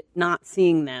think that not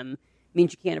seeing them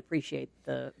means you can't appreciate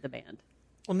the band.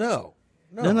 Well, no.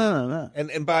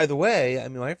 And by the way, I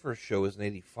mean, my first show was in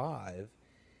 '85,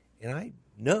 and I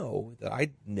know that I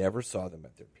never saw them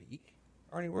at their peak.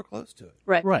 Or anywhere close to it.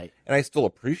 Right. And I still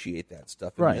appreciate that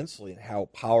stuff immensely and how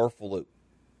powerful it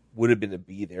would have been to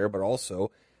be there, but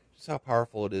also just how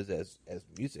powerful it is as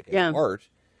music, as art.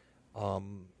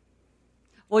 I'm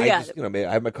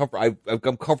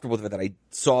comfortable with it that I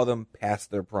saw them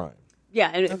past their prime. Yeah,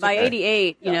 and by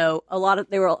 '88, a lot of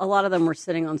them were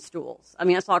sitting on stools. I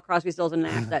mean, I saw Crosby, Stills and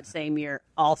Nash that same year,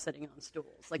 all sitting on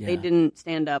stools. They didn't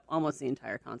stand up almost the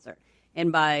entire concert.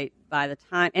 And by the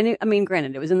time,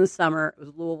 granted, it was in the summer. It was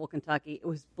Louisville, Kentucky. It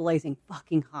was blazing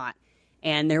fucking hot.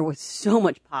 And there was so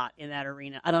much pot in that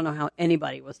arena. I don't know how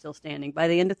anybody was still standing by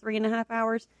the end of 3.5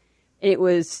 hours. And it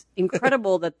was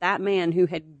incredible that man who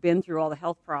had been through all the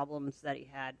health problems that he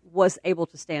had was able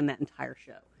to stand that entire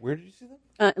show. Where did you see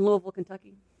them? In Louisville,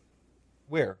 Kentucky.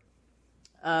 Where?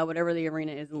 Whatever the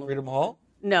arena is in Louisville. Freedom Hall?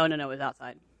 No, it was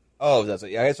outside. Oh, it was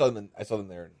outside. Yeah, I saw them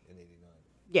there in '89.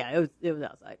 Yeah, it was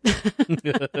outside.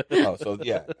 Oh, so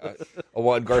yeah.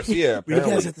 Juan Garcia. Were you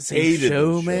guys at the same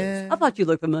show, man? I thought you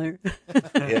looked familiar.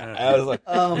 Yeah, I was like,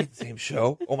 the same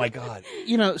show? Oh my God.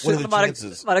 So what are the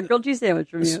chances? About a grilled cheese sandwich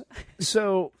from you.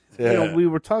 So, we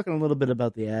were talking a little bit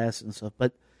about the ass and stuff,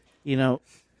 but, No,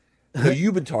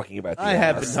 you've been talking about the ass. I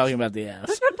have been talking about the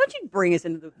ass. Don't you bring us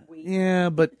into the weeds? Yeah,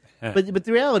 but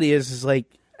the reality is like,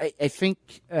 I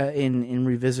think in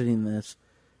revisiting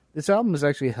this album is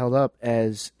actually held up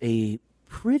as a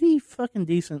pretty fucking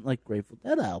decent like Grateful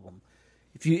Dead album.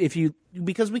 If you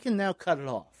because we can now cut it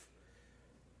off.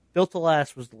 Built to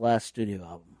Last was the last studio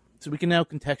album, so we can now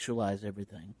contextualize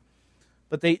everything.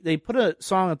 But they put a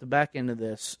song at the back end of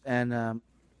this, and I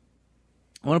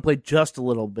want to play just a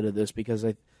little bit of this because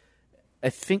I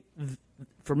think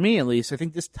for me at least, I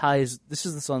think this is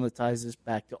the song that ties this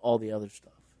back to all the other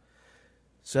stuff.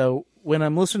 So when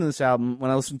I'm listening to this album,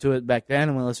 when I listened to it back then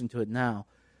and when I listen to it now,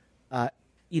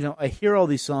 I hear all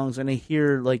these songs and I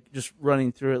hear like just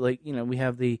running through it. Like, we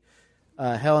have the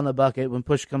Hell in a Bucket, When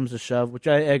Push Comes to Shove, which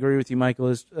I agree with you, Michael,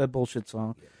 is a bullshit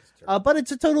song. Yeah, but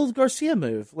it's a total Garcia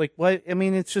move. Like, what? I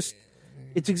mean, it's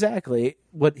exactly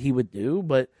what he would do.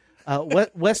 But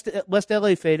West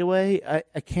LA Fadeaway,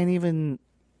 I can't even.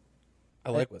 I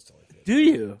like West LA. Do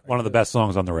you? One of the best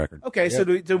songs on the record. Okay, so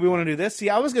do we want to do this? See,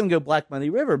 I was going to go Black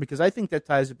Muddy River because I think that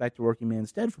ties it back to Working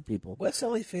Man's Dead for people. West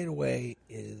LA Fadeaway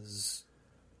is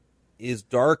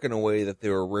dark in a way that they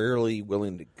were rarely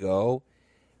willing to go,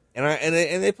 and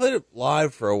they played it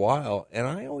live for a while, and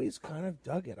I always kind of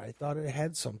dug it. I thought it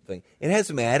had something. It had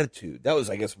some attitude. That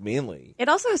was, I guess, mainly. It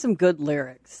also has some good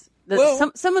lyrics.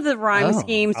 Some of the rhyme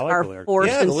schemes are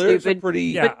forced and stupid.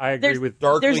 I agree with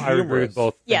darkly humorous. I agree with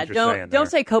both. Yeah, don't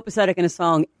say copacetic in a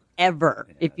song ever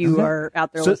if you are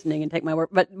out there listening, and take my word.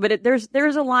 But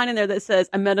there's a line in there that says,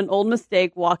 "I met an old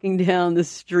mistake walking down the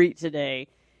street today.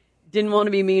 Didn't want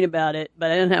to be mean about it, but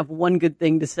I didn't have one good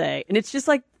thing to say." And it's just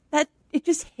like that. It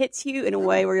just hits you in a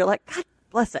way where you're like, God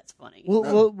bless, that's funny.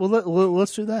 Well,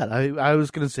 let's do that. I was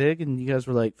going to zig, and you guys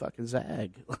were like, fucking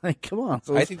zag. Like, come on.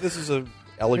 So I think this is a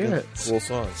elegant, cool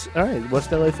song. All right,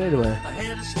 West LA Fadeaway. I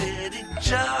had a steady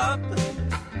job,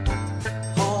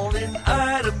 hauling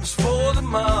items for the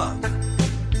mob.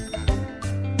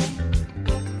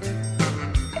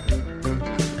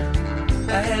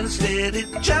 I had a steady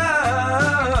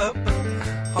job,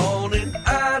 hauling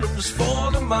items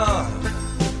for the mob.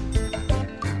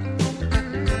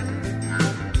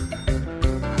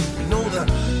 You know the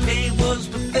pay was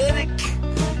pathetic.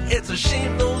 It's a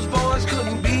shame those boys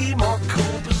couldn't be more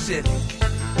copacetic.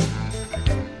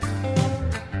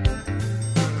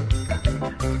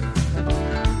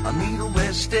 I meet a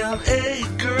West LA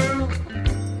girl,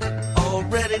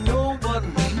 already know what I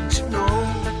need to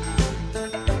know.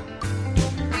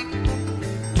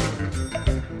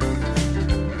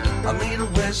 I meet a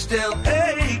West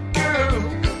LA girl,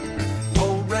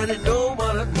 already know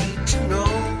what I need to know.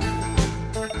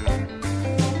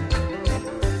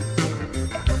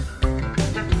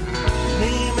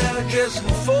 Name, address,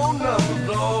 and phone number,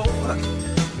 though,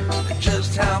 and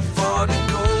just how far to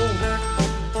go.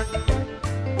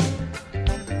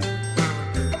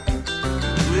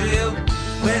 Well,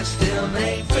 West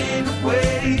LA fade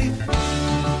away.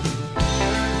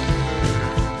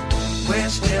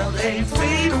 West LA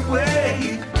fade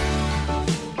away.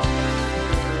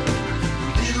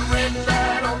 Little red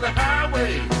light on the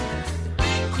highway,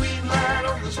 big green light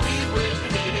on the speedway.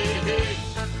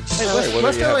 Hey,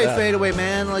 West LA Fadeaway,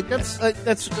 man. Like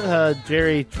that's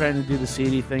Jerry trying to do the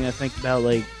CD thing. I think about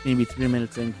like maybe 3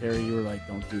 minutes in, Carrie, you were like,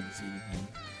 "Don't do the CD thing."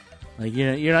 Like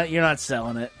you're not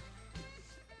selling it.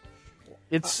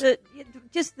 It's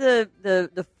just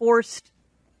the forced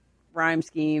rhyme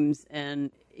schemes,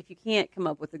 and if you can't come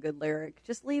up with a good lyric,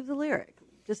 just leave the lyric.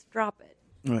 Just drop it.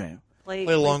 Right. Play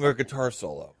a longer guitar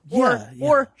solo.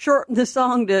 Or shorten the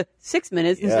song to 6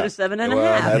 minutes instead of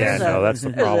 7.5. Yeah, no, that's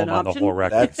the problem on the whole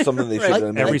record. That's something they should have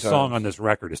done. Every song on this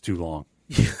record is too long.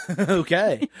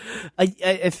 Okay. I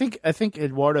think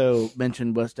Eduardo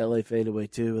mentioned West LA Fadeaway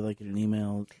too, like in an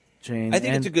email chain. I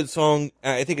think it's a good song.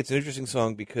 I think it's an interesting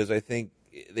song because I think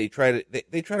they try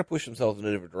to push themselves in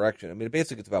a different direction. I mean,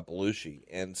 basically, it's about Belushi,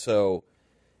 and so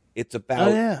it's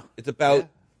about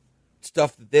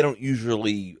stuff that they don't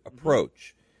usually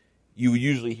approach. You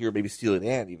usually hear maybe Steely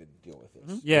Dan even deal with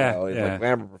this. Like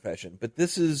Glamour Profession. But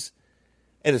this is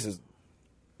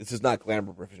not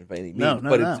Glamour Profession by any means.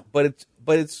 But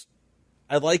it's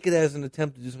I like it as an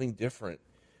attempt to do something different,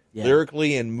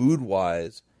 lyrically and mood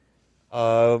wise.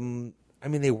 I mean,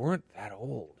 they weren't that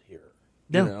old here,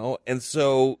 you know, and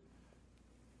so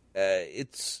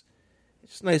it's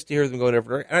nice to hear them going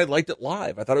everywhere. And I liked it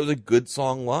live. I thought it was a good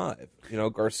song live. You know,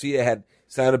 Garcia had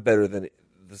sounded better than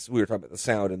this. We were talking about the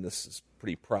sound, and this is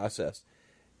pretty processed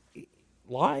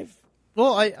live.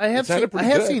 Well, I have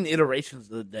seen iterations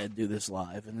of the Dead do this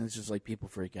live, and it's just like people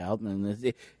freak out, and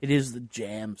then it is the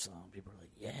jam song. People are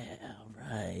like, "Yeah, all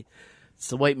right." It's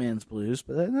the white man's blues,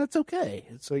 but that's okay.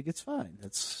 It's like it's fine.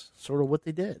 That's sort of what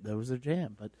they did. That was their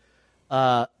jam. But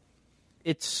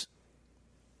it's.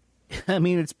 I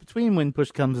mean, it's between When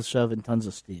Push Comes to Shove and Tons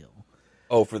of Steel.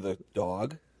 Oh, for the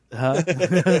dog?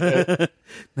 No.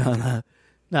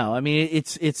 I mean,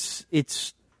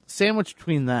 it's sandwiched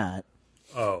between that.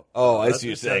 I see what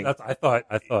you're saying. I thought.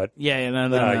 Yeah,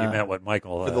 no. You meant what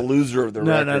Michael. For the loser of the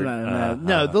record.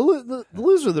 No. The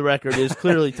loser of the record is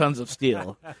clearly Tons of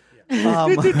Steel.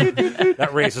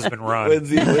 That race has been run. Wins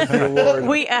the award.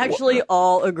 We actually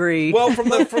all agree. Well, from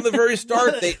the very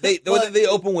start, they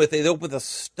open with a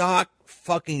stock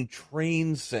fucking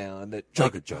train sound that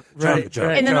chug.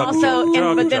 And then also,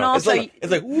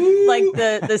 it's like woo! like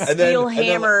the steel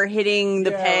hammer hitting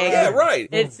the peg. Yeah, right.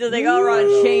 It's they go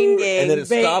around chain gang, and then it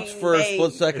stops for a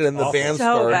split second, and the band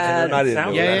starts, and they're not in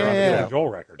it. Yeah. Joel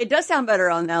record. It does sound better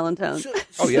on Allentown.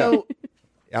 So,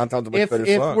 Allentown's a much better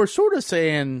song. If we're sort of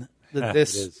saying that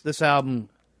this album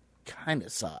kind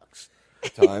of sucks.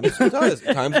 Sometimes it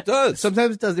does.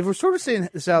 Sometimes it does. If we're sort of saying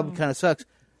this album kind of sucks,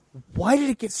 why did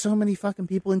it get so many fucking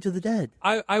people into the Dead?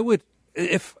 I'm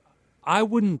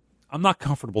not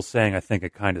comfortable saying I think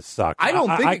it kind of sucks. I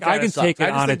don't think I can take it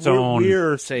on its own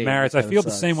merits. I feel the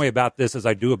sucks. same way about this as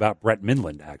I do about Brett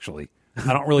Midland, actually.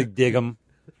 I don't really dig him.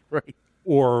 Right.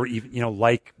 Or even,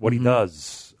 like what he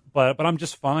does. But I'm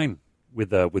just fine with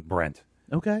Brent.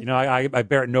 Okay. I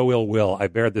bear no ill will. I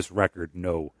bear this record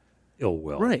no ill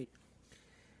will. Right.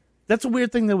 That's a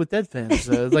weird thing, though, with Dead fans.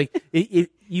 Like,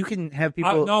 you can have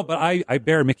people... No, but I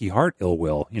bear Mickey Hart ill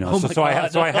will. So I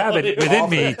have it within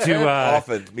me to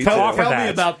often. Tell me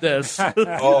about this.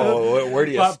 Where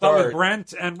do you start? But with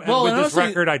Brent and with this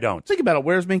record, I don't. Think about it.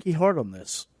 Where's Mickey Hart on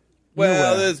this?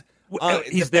 Well, there's,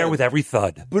 he's there with every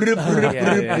thud.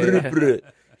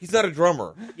 He's not a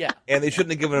drummer. Yeah. And they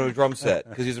shouldn't have given him a drum set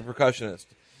because he's a percussionist.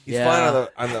 He's fine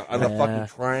on the fucking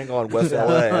triangle in West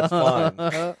LA. That's fine.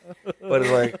 But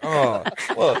it's like, oh,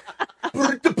 well.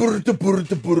 And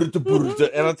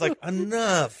it's like,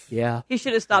 enough. Yeah. He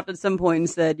should have stopped at some point and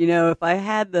said, if I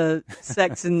had the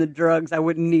sex and the drugs, I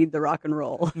wouldn't need the rock and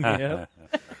roll. Yeah.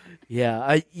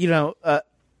 Yeah.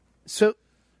 So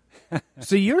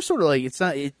you're sort of like, it's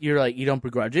not, you're like, you don't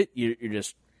begrudge it. You're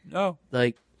just No.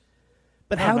 like,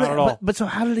 but No, how not did, at all. but so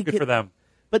how did it Good get for them.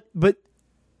 But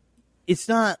it's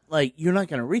not like you're not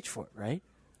going to reach for it, right?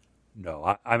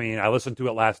 No. I mean, I listened to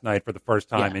it last night for the first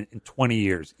time in 20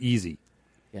 years. Easy.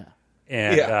 Yeah.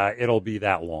 And it'll be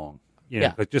that long.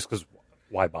 But just because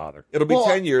why bother? It'll be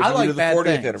 10 years. I It'll like be the bad 40th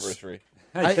things. anniversary.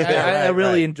 I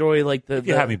really enjoy like the. If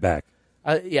you have me back.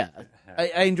 I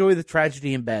enjoy the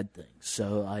tragedy and bad things.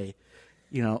 So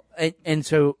and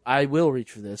so I will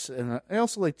reach for this, and I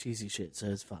also like cheesy shit, so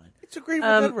it's fine. It's a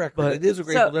Grateful Dead record. It is a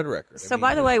Grateful Dead record. So,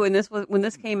 by the way, when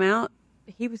this came out,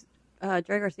 he was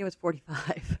Jerry Garcia was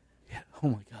 45. Yeah. Oh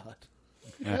my god.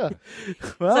 Yeah.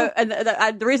 Well, So, and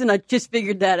the reason I just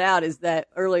figured that out is that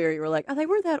earlier you were like, "Oh, they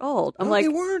weren't that old." I'm like, they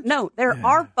weren't. "No, they're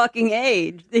our fucking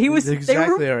age." He was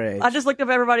exactly our age. I just looked up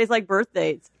everybody's birth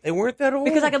dates They weren't that old.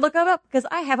 because I could look them up because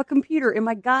I have a computer in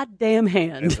my goddamn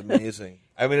hand. It's amazing.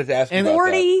 I mean, to ask you about that.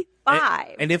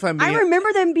 45. And if I'm I being,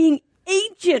 remember them being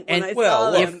ancient when I saw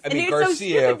Well, them. I And mean, it's so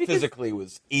Garcia stupid because- physically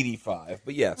was 85,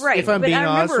 but yes. Right. if I'm but being I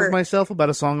honest remember with myself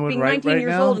about a song I would being write 19 right years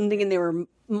now, old and thinking they were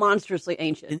monstrously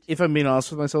ancient. if I'm being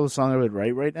honest with myself, a song I would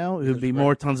write right now, it would be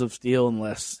more Tons of Steel and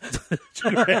less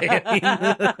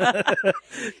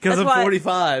because I'm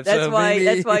 45. That's so why. maybe-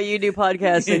 That's why you do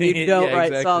podcasts and you don't Yeah, write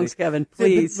exactly. songs, Kevin. Yeah,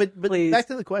 Please, but please. back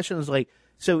to the question is like,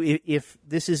 so if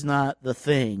this is not the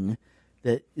thing,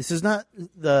 that this is not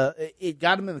it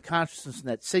got him in the consciousness, and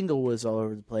that single was all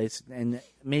over the place, and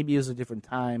maybe it was a different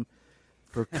time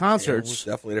for concerts. It was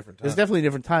definitely a different time. It was definitely a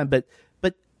different time, but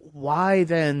why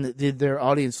then did their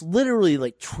audience literally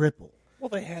triple? Well,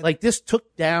 they had This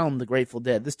took down the Grateful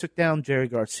Dead. This took down Jerry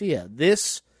Garcia.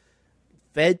 This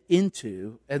fed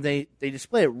into, and they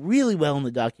display it really well in the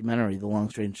documentary, The Long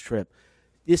Strange Trip.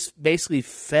 This basically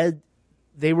fed.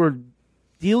 They were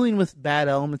dealing with bad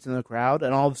elements in the crowd,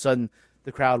 and all of a sudden,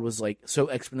 the crowd was so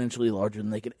exponentially larger than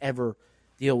they could ever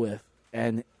deal with,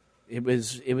 and it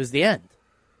was the end.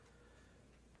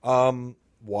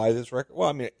 why this record? Well,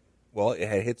 I mean, it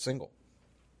had a hit single.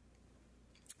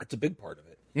 It's a big part of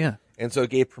it. Yeah. And so it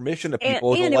gave permission to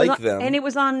people and to it was like on, them. and it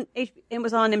was on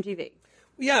MTV.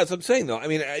 Yeah, that's what I'm saying, though. I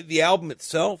mean, the album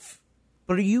itself.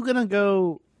 But are you gonna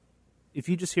go? If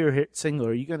you just hear a hit single,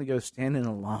 are you gonna go stand in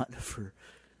a lot for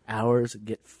hours and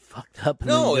get fucked up? And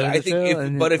No, then go to I the think. show If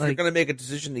and, you're going to make a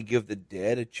decision to give the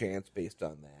Dead a chance based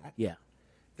on that, yeah,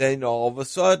 then all of a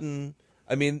sudden,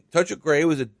 I mean, Touch of Grey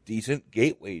was a decent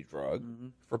gateway drug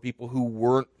for people who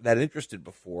weren't that interested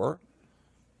before.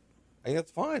 I think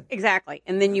that's fine. Exactly.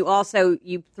 And then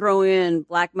you throw in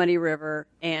Black Muddy River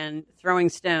and Throwing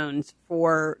Stones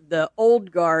for the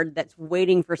old guard that's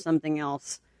waiting for something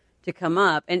else to come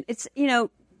up. And it's,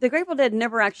 the Grateful Dead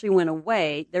never actually went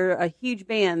away. They're a huge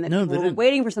band that No, they were didn't.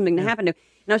 waiting for something to happen to.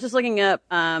 And I was just looking up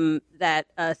that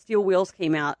Steel Wheels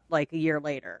came out a year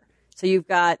later. So you've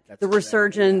got the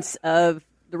resurgence of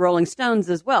the Rolling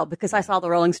Stones as well, because I saw the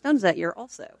Rolling Stones that year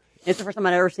also. And it's the first time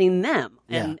I'd ever seen them.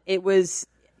 And it was,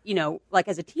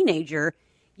 as a teenager,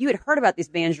 you had heard about these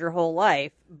bands your whole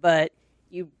life, but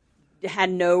you had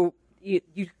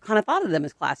you kind of thought of them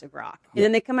as classic rock. And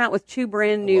then they come out with two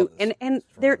brand new, and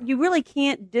you really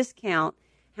can't discount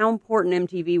how important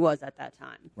MTV was at that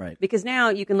time. Right. Because now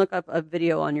you can look up a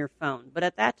video on your phone. But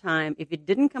at that time, if it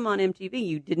didn't come on MTV,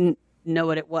 you didn't know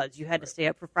what it was. You had to stay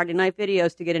up for Friday night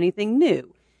videos to get anything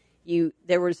new.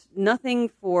 There was nothing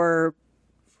other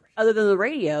than the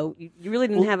radio. You really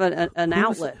didn't have an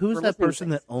outlet. Who's for that listening to person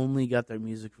things. that only got their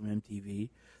music from MTV,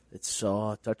 that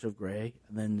saw Touch of Grey,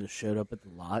 and then just showed up at the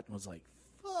lot and was like,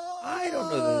 I don't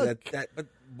know that, but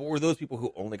were those people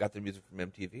who only got their music from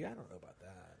MTV? I don't know about that.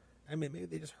 I mean, maybe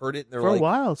they just heard it and they were for like, a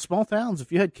while, small towns,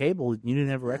 if you had cable, you didn't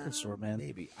have a record store, man.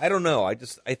 maybe. I don't know. I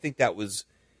think it was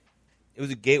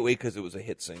a gateway because it was a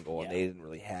hit single and they didn't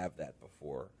really have that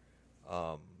before.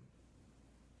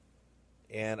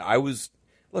 And I was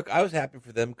happy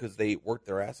for them because they worked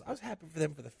their ass. I was happy for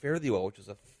them for the Fare Thee Well, which was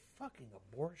a fucking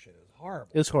abortion. It was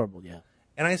horrible. It was horrible, yeah.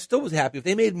 And I still was happy if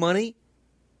they made money.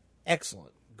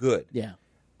 Excellent, good. Yeah.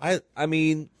 I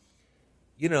mean,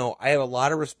 I have a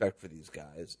lot of respect for these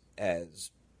guys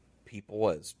as people,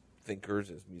 as thinkers,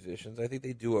 as musicians. I think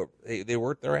they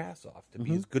work their ass off to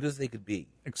be as good as they could be.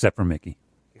 Except for Mickey.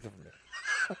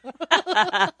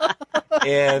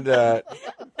 And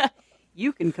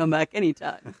you can come back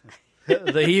anytime.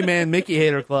 The He-Man Mickey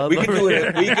Hater Club. we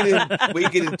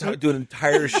can do an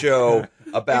entire show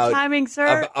about Your timing,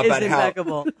 sir, about is how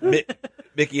impeccable.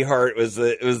 Mickey Hart was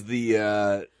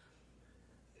the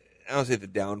I don't say the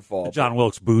downfall. The John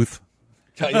Wilkes Booth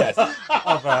Yes.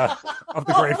 of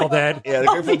the Grateful Dead. Yeah, the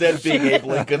Grateful Dead being Abe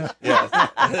Lincoln.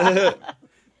 Yes.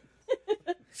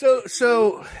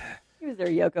 So He was there,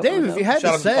 Yoko Dave, Ono. if you had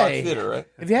Shot to him in Fox say, Theater, right?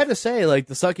 if you had to say like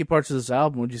the sucky parts of this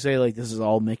album, would you say like this is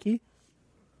all Mickey?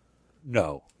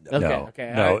 No. Okay, no,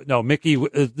 okay, no, all right. no. Mickey,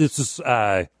 this is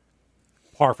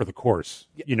par for the course.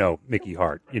 You know, Mickey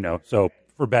Hart. You know, so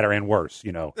for better and worse.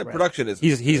 You know, The production isn't.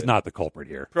 he's good. not the culprit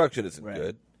here. Production isn't Right.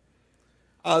 good.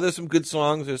 There's some good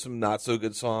songs. There's some not so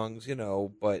good songs. You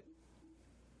know, but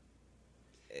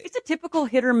It's a typical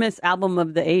hit or miss album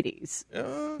of the 80s.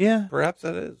 Yeah, perhaps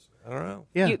that is. I don't know.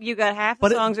 yeah. You got half the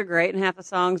But songs are great and half the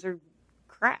songs are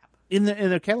crap. in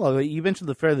their catalog, like, you mentioned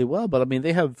the Fairly Well, but I mean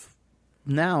they have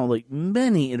now like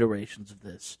many iterations of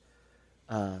this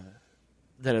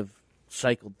that have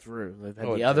cycled through. They've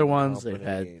had the other ones. They've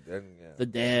had the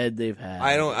Dead. They've had.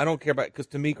 I don't care about because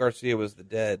to me Garcia was the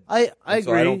Dead. I And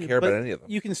so agree. I don't care but about any of them.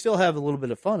 You can still have a little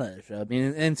bit of fun at it. I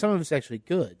mean, and some of it's actually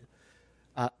good.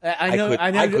 I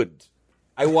I couldn't.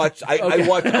 I watched a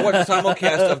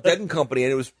simulcast of Dead and Company,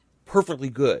 and it was perfectly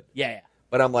good. Yeah.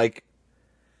 But I'm like,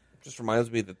 it just reminds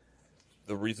me that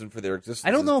the reason for their existence.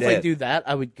 I don't know is if I dead. do that.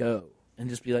 I would go and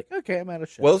just be like, okay, I'm out of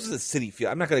shit. Well, this is a city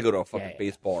field. I'm not going to go to a fucking Yeah.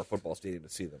 baseball or football stadium to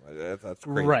see them. That's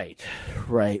crazy.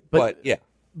 right. But yeah,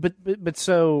 But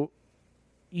so,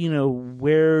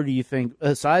 where do you think,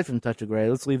 aside from Touch of Grey,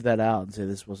 let's leave that out and say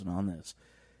this wasn't on this.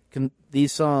 Can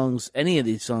these songs, any of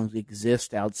these songs,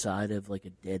 exist outside of like a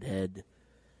Deadhead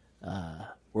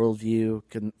worldview?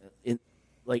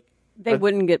 They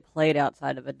wouldn't get played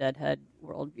outside of a Deadhead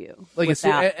worldview. Like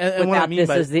without, and what I without mean this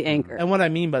by as the anchor. And what I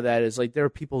mean by that is like there are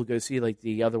people who go see like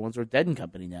the other ones or Dead and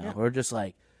Company now who are just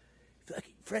like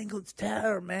fucking Franklin's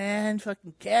Tower, man,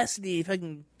 fucking Cassidy,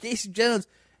 fucking Casey Jones,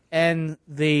 and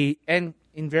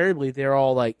invariably they're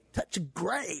all like Touch of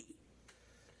Grey,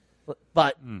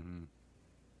 but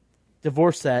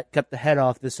divorce that, cut the head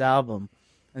off this album,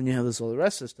 and there's all the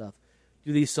rest of the stuff.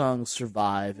 Do these songs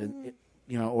survive and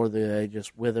or do they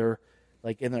just wither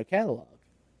like in their catalog?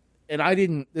 And I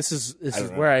didn't. This is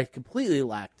where I completely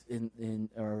lacked in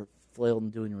or flailed in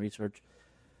doing research.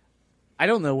 I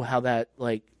don't know how that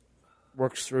like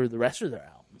works through the rest of their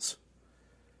albums.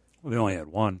 Well, they only had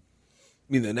one.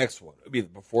 I mean the next one. I mean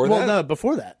before Well, that. no,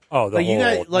 before that. Oh, the like, whole, you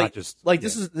guys, like, not just like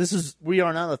this is. We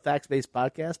are not a facts based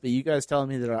podcast, but you guys telling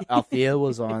me that Althea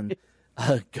was on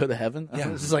Go to Heaven. I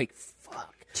was just like,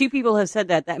 fuck. 2 people have said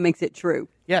that. That makes it true.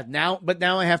 Yeah, now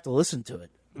I have to listen to it.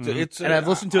 And I've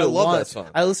listened to I it love once. that song.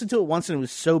 I listened to it once and it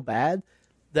was so bad,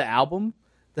 the album,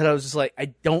 that I was just like, I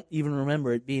don't even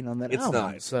remember it being on that It's album.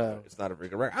 not. So It's not a very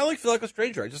good record. I Feel Like a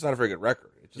Stranger. It's just not a very good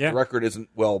record. It's just Yeah. the record isn't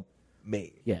well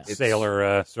made. Yeah. It's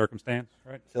Sailor Circumstance,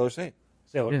 right? Sailor Saint.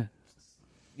 Sailor. yeah.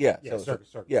 Yeah. Yeah, Sailor Circus.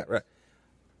 Saint. Yeah. Right.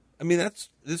 I mean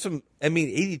there's some. I mean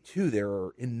 82. There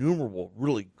are innumerable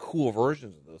really cool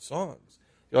versions of those songs.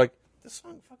 You're like, this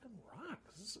song fucking rocks.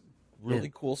 This is a really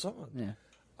cool song. Yeah.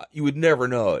 You would never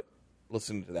know it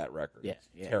listening to that record. Yeah, It's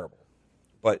yeah. terrible.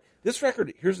 But this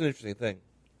record, here's an interesting thing.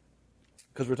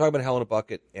 Because we're talking about Hell in a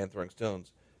Bucket and Throwing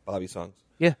Stones, Bobby songs.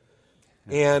 Yeah.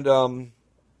 And a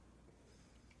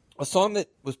song that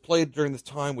was played during this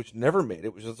time, which never made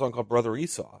it, was a song called Brother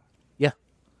Esau. Yeah.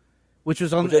 Which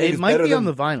was on Which I think it is might better be on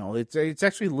than- the vinyl. It's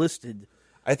actually listed.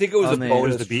 I think it was On a the- It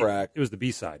bonus was the track. It was the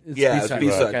B-side. It's Yeah, it's B-side.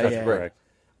 B-side. Okay, That's yeah, correct.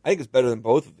 I think it's better than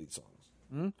both of these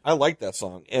songs. I like that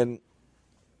song. And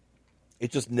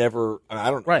it just never, I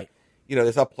don't know. Right.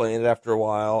 They stopped playing it after a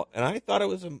while. And I thought it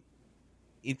was an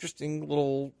interesting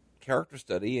little character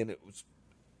study. And it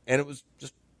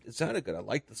sounded good. I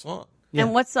liked the song. Yeah.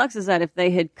 And what sucks is that if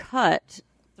they had cut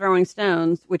Throwing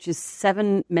Stones, which is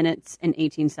 7 minutes and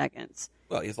 18 seconds,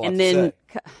 Well, he has a lot and to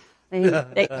then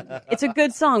say. it's a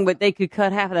good song, but they could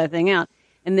cut half of that thing out.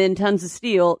 And then Tons of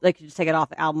Steel, they could just take it off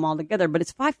the album altogether. But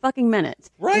it's 5 fucking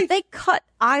minutes. Right. If they cut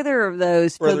either of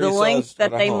those for Brother the Esau's length that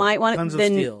Not at they Home. might want, Tons of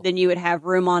Steel. then you would have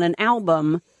room on an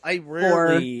album. I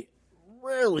rarely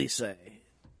say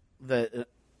that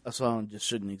a song just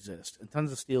shouldn't exist. And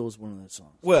Tons of Steel is one of those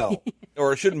songs. Well,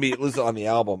 or it shouldn't be listed on the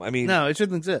album. I mean, No, it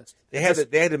shouldn't exist. they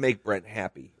had to make Brent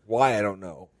happy. Why, I don't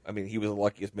know. I mean, he was the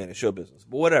luckiest man in show business.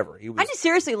 But whatever. He was. I just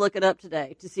seriously look it up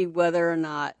today to see whether or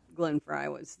not Glenn Frey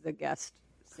was the guest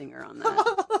singer on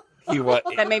that.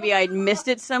 that maybe I'd missed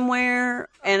it somewhere,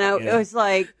 and I was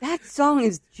like, that song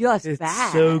is just It's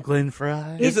bad. so Glenn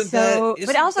Frey. It's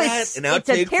but also it's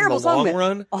a terrible song. Long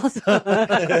run? Also,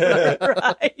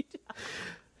 right.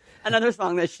 Another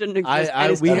song that shouldn't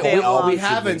exist. We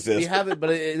haven't, but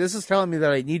this is telling me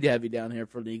that I need to have you down here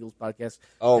for the Eagles podcast.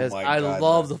 Oh because my I God,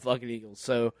 love man. the fucking Eagles.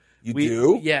 So You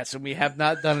do? Yes, and we have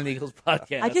not done an Eagles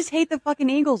podcast. I just hate the fucking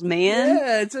Eagles, man.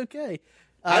 Yeah, it's okay.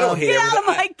 I don't hate Get out of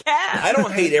everything. my cast. I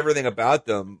don't hate everything about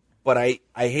them, but I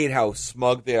hate how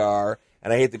smug they are,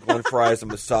 and I hate that Glenn Frey is a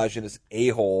misogynist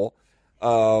a-hole.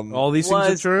 All these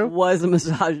things are true. Was a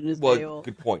misogynist. Well,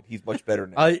 good point. He's much better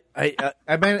now. I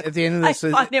meant at the end of I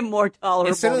this. find him more tolerable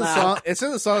Instead of the now.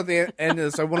 song at the end of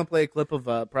this, I want to play a clip of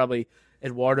probably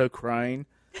Eduardo crying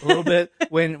a little bit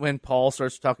when Paul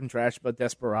starts talking trash about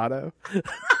Desperado.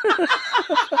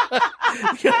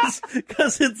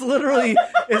 Because it's literally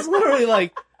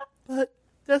like, but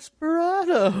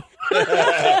Desperado.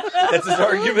 That's his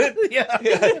argument? Yeah.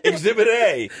 Exhibit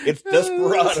A. It's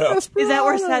Desperado. Is that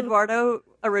where Sadwardo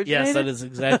originated? Yes, that is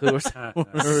exactly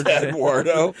where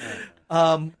Eduardo.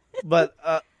 But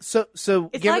so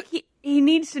It's like he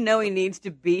needs to know he needs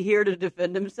to be here to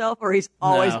defend himself, or he's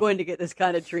always going to get this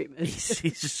kind of treatment.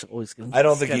 he's just always going. I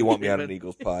don't think you want me on an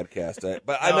Eagles podcast,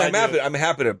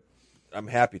 I'm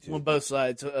happy to. On both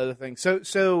sides of the thing.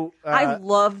 So I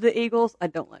love the Eagles. I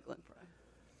don't like Glenn Frey.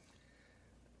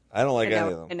 I don't like And any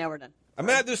now, of them. and now we're done.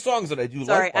 There's songs that I do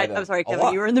Sorry, like by them I'm sorry, a Kevin.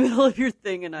 lot. You were in the middle of your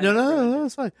thing, and I No,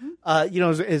 it's fine.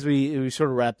 As we sort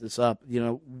of wrap this up,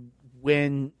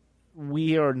 when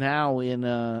we are now in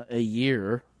a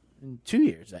year, 2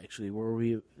 years actually, where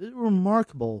we a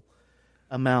remarkable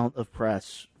amount of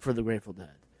press for the Grateful Dead.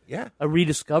 Yeah. A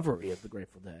rediscovery of the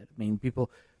Grateful Dead. I mean, people,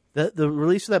 the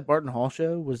release of that Barton Hall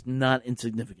show was not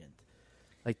insignificant.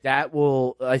 Like, that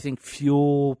will, I think,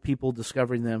 fuel people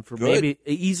discovering them for maybe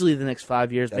easily the next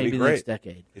 5 years, That'd maybe be the great. next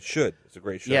decade. It should. It's a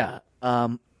great show. Yeah.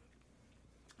 And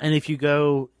if you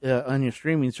go on your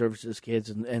streaming services,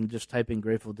 kids, and just type in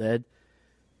Grateful Dead,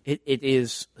 it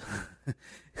is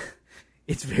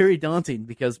it's very daunting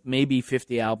because maybe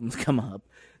 50 albums come up.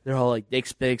 They're all like Dick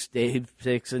Spicks, Dave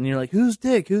Spicks, and you're like, who's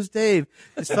Dick? Who's Dave?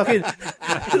 Just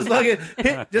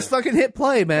fucking hit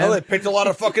play, man. Well, they picked a lot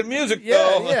of fucking music, Yeah,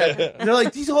 though. yeah. And they're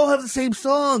like, these all have the same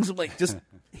songs. I'm like, just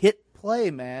hit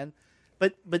play, man.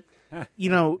 But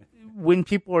when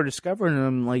people are discovering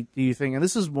them, like, do you think? And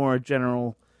this is more a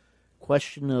general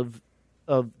question of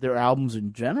their albums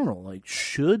in general. Like,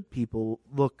 should people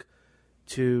look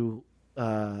to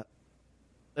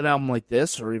an album like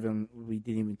this, or even we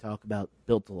didn't even talk about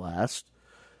Built to Last,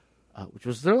 which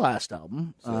was their last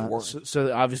album. So they weren't.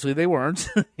 So obviously they weren't.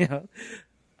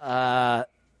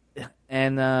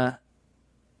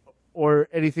 Or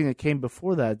anything that came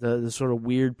before that, the sort of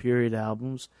weird period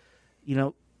albums.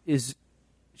 Should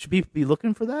people be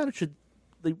looking for that, or should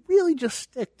they really just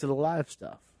stick to the live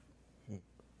stuff?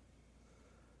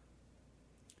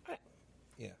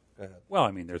 Yeah, go ahead. Well,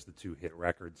 I mean, there's the two hit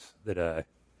records that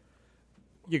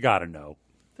you got to know.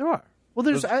 There are. Well,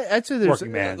 I'd say there's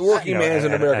Working Man's, The Working Man's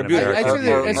and American Beauty I'd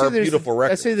say are there's beautiful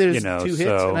records. I'd say there's two hits,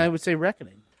 so- and I would say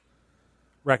Reckoning.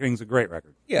 Reckoning's a great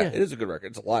record. Yeah, Yeah. it is a good record.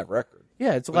 It's a live record.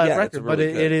 Yeah, it's a But live yeah, record, it's but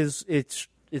really good.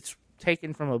 it's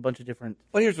taken from a bunch of different.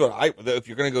 But here's what if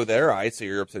you're going to go there, I'd say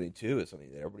Europe 72 is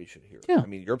something that everybody should hear. Yeah. I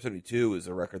mean, Europe 72 is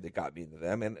a record that got me into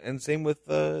them, and same with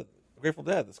Grateful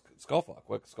Dead, the Skullfuck,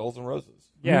 like Skulls and Roses.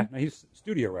 Yeah, no, he's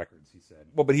studio records. He said.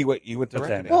 Well, but he went to That's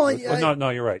Reckoning. it. Well, no,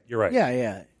 you're right. You're right.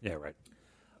 Yeah. Right.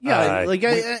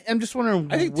 Yeah, I'm just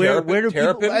wondering I think where do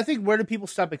Terrapin- people? I think where do people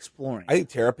stop exploring? I think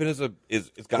Terrapin is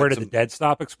got Where did some. the Dead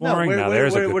stop exploring? where, now, where,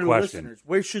 there's where, a good where do question.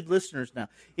 Where should listeners now?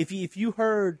 If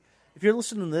you're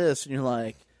listening to this and you're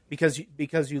like because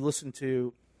you listen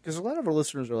to because a lot of our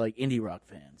listeners are like indie rock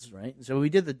fans, right? So we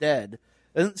did the Dead,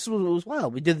 and this was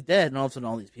wild. We did the Dead, and all of a sudden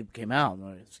all these people came out, and I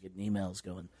was getting emails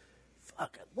going,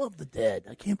 "Fuck, I love the Dead.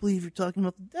 I can't believe you're talking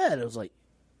about the Dead." I was like,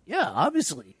 "Yeah,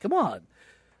 obviously, come on."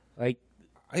 Like,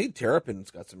 I think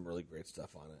Terrapin's got some really great stuff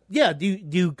on it. yeah, do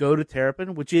you go to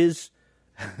Terrapin, which is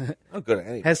I'm good at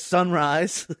anything. has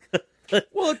Sunrise?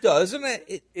 Well, it does, and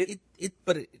if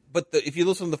you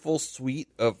listen to the full suite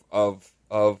of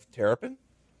Terrapin,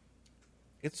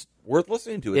 it's worth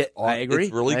listening to. I agree.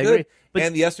 It's really I good. agree. But-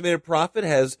 And The Estimated Prophet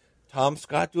has Tom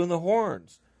Scott doing the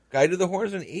horns. Guy did the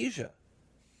horns in Asia.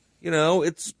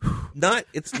 It's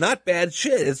not bad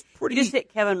shit. It's pretty. You just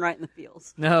hit Kevin right in the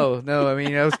feels. No. I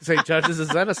mean, I was going to say, judges, is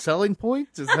that a selling point?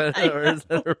 Is that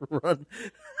a run?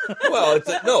 Well,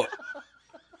 no.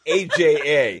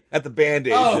 AJA at the band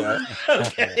Asia.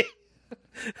 Okay.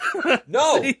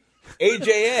 No,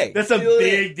 AJA. That's a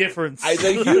big difference. It's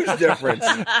a huge difference.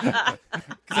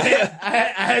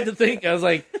 I had to think. I was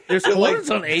like, "There's horns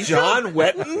on Asia." John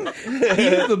Wetton,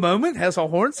 Heat of the Moment has a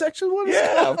horn section. What is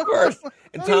yeah, of course.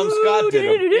 And Tom Scott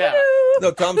did them. Yeah,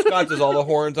 No, Tom Scott does all the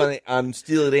horns on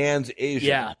Steely Dan's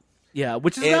Asia. yeah.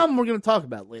 Which is an album we're going to talk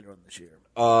about later on this year.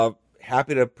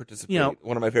 Happy to participate. You know,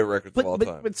 one of my favorite records of all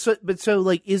time. But so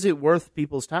like, is it worth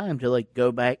people's time to like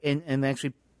go back and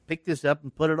actually pick this up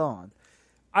and put it on?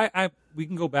 We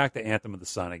can go back to Anthem of the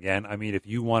Sun again. I mean, if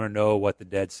you want to know what the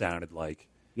Dead sounded like,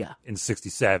 in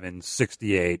 '67,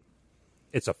 '68,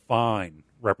 it's a fine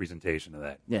representation of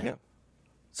that. Yeah.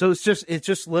 So it's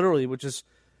just literally, which is,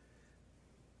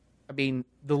 I mean,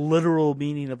 the literal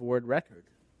meaning of the word record.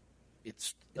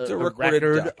 It's a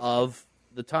record of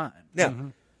the time. Yeah. Mm-hmm.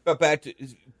 But back to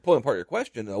pulling apart your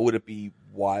question, though, would it be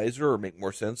wiser or make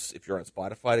more sense if you're on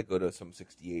Spotify to go to some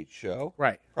 '68 show?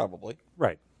 Right. Probably.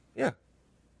 Right. Yeah.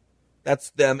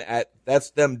 That's them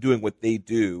doing what they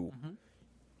do. Mm-hmm.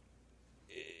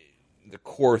 The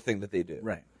core thing that they do.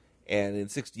 Right. And in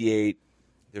 '68,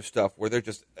 there's stuff where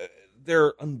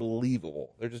they're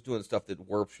unbelievable. They're just doing stuff that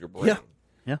warps your brain.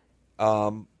 Yeah.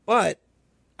 But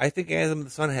I think Anthem of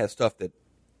the Sun has stuff that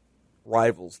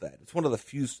rivals that. It's one of the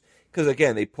few, because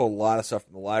again, they pull a lot of stuff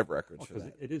from the live records for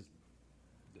that. It is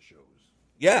the shows.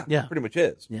 Yeah, Yeah. pretty much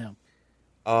is. Yeah.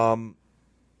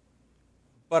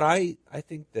 But I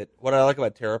think that what I like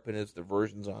about Terrapin is the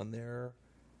versions on there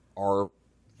are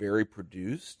very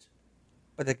produced,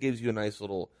 but that gives you a nice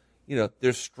little,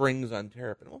 there's strings on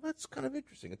Terrapin. Well, that's kind of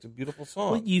interesting. It's a beautiful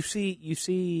song. Well, you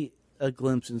see a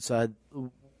glimpse inside.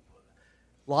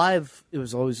 Live, it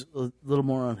was always a little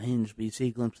more unhinged, but you see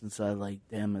a glimpse inside, like,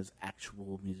 them as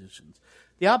actual musicians.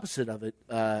 The opposite of it,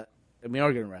 and we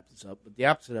are going to wrap this up, but the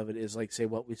opposite of it is, like, say,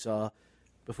 what we saw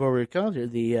before we were coming here,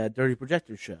 the Dirty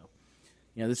Projector show.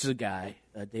 This is a guy,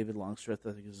 David Longstreth,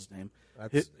 I think is his name,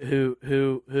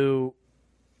 who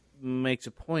makes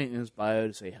a point in his bio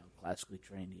to say how classically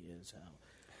trained he is, how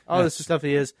all this stuff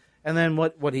he is, and then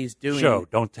what he's doing. Show,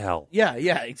 don't tell. Yeah,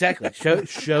 exactly.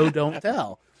 Show, don't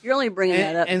tell. You're only bringing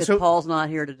that up because Paul's not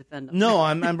here to defend him. No,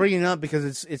 I'm bringing it up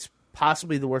because it's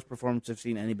possibly the worst performance I've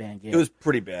seen any band give. It was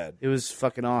pretty bad. It was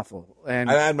fucking awful.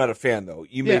 And I'm not a fan, though.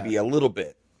 You may be a little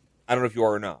bit. I don't know if you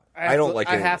are or not. I don't like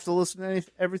it. I have to listen to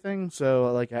everything,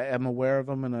 so like I'm aware of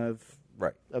them, and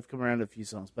I've come around to a few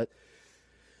songs. But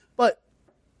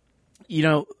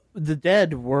the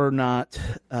Dead were not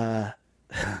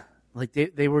like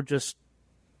they were just,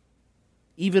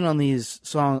 even on these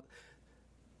songs.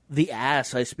 The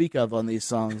ass I speak of on these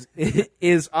songs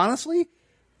is honestly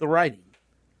the writing.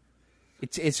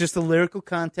 It's just the lyrical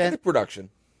content. The production.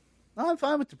 No, I'm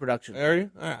fine with the production. Are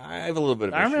you? I have a little bit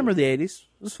of I remember the 80s. It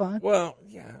was fine. Well,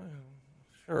 yeah,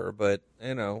 sure. But,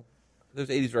 there's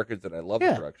 80s records that I love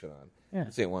the production on. Yeah.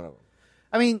 This ain't one of them.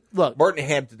 I mean, look. Martin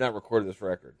Ham did not record this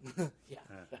record. Yeah.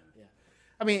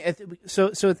 I mean, so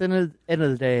at the end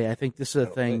of the day, I think this is a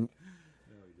thing.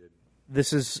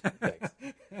 This is...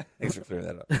 Thanks for clearing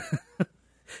that up.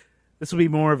 This will be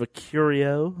more of a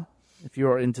curio if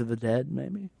you're into the Dead,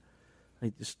 maybe.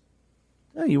 Like just,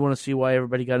 you want to see why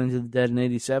everybody got into the Dead in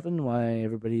 '87, why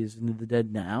everybody is into the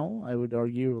Dead now. I would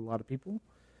argue for a lot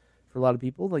of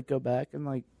people, like go back and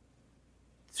like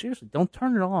seriously, don't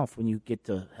turn it off when you get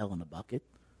to Hell in a Bucket,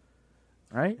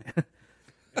 right?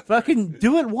 Fucking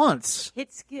do it once.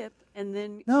 Hit skip and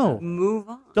then move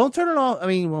on. Don't turn it off. I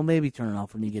mean, well, maybe turn it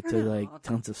off when you get to like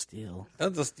Tons of Steel.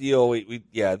 Tons of Steel.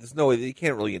 There's no way you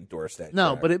can't really endorse that.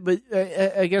 No, track. but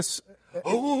I guess. I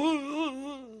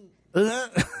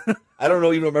don't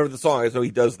know. Even remember the song. I just know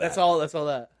he does that. That's all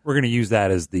that. We're going to use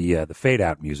that as the fade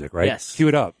out music, right? Yes. Cue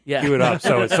it up. Yeah. Cue it up.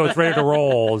 So it's ready to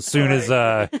roll as soon as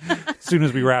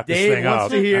we wrap this Dave thing up. Dave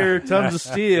wants to hear Tons of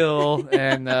Steel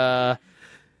and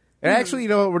actually, you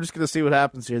know what? We're just going to see what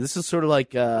happens here. This is sort of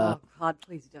like oh God,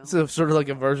 please don't. This is sort of like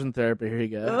aversion therapy. Here you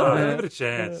go. Give it a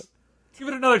chance. Give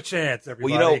it another chance,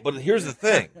 everybody. Well, but here's the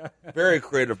thing. Very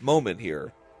creative moment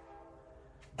here.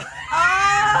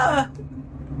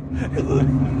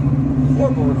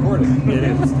 Horrible recording. It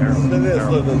is. It's terrible. It is.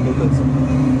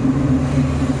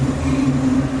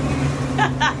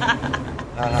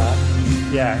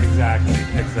 Yeah, exactly.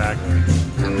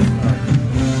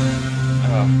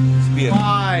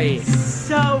 Why?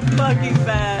 So fucking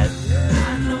bad.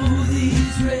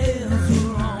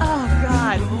 Oh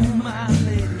God.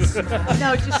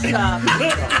 No, just stop.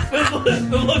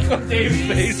 The look on Dave's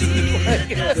face is like...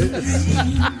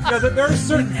 There are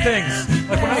certain things,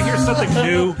 like when I hear something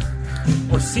new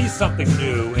or see something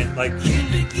new in like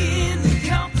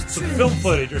some film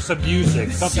footage or some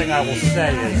music, something I will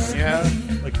say is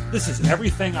like, this is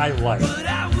everything I like.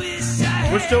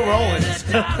 We're still rolling. That's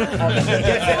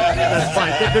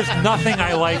fine. There's nothing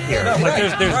I like here. Like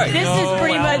there's This no is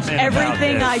pretty much element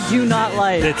everything about I do not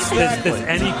like. this that's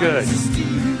any good.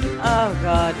 Oh,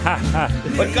 God.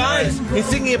 But guys, he's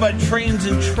thinking about trains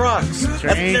and trucks.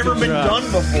 That's never been done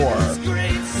before.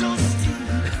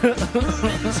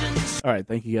 All right,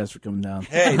 thank you guys for coming down.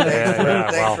 Hey,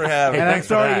 thanks for having me. And I'm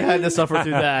sorry you had to suffer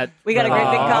through that. We got a great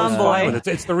big convoy.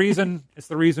 It's the reason. It's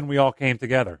the reason we all came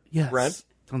together. Yes. Brent?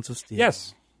 Tons of steel.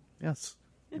 Yes. Yes.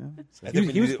 Yeah. I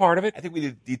think He was part of it. I think we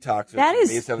did detox. That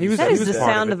is He was the part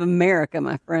sound of America,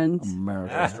 my friends.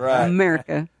 America. That's right.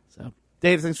 America. So,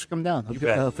 Dave, thanks for coming down. You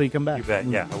bet. Hopefully you come back. You bet.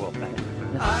 Yeah, I will. Thank you.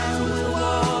 I will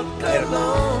walk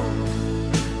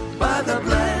alone by the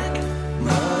black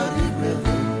muddy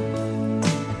river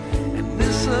and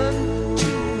listen to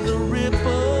the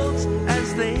ripples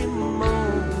as they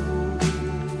moan.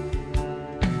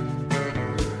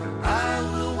 I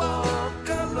will walk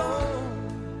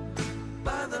alone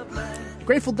by the black.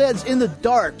 Grateful Dead's In the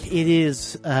Dark. It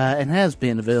is and has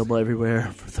been available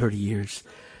everywhere for 30 years.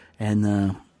 And,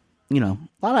 a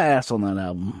lot of ass on that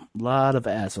album. A lot of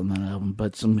ass on that album.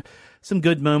 But some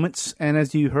good moments. And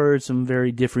as you heard, some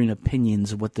very differing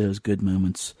opinions of what those good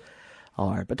moments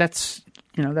are. But that's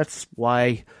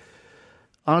why,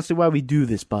 honestly, why we do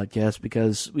this podcast.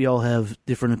 Because we all have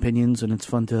different opinions. And it's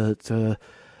fun to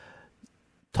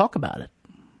talk about it.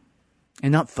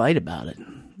 And not fight about it.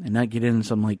 And not get into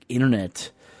some, internet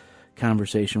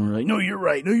conversation where no, you're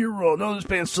right, no, you're wrong, no, this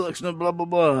band sucks, no, blah, blah,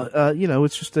 blah.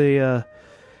 It's just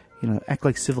act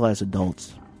like civilized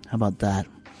adults. How about that?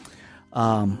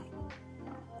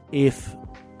 If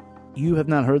you have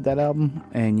not heard that album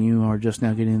and you are just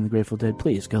now getting into the Grateful Dead,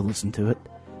 please go listen to it.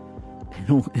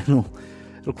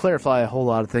 It'll clarify a whole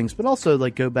lot of things, but also,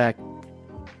 go back.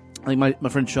 Like my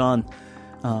friend Sean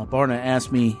Barna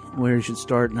asked me where you should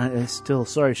start, and I still,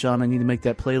 sorry, Sean, I need to make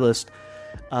that playlist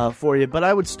for you. But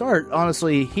I would start,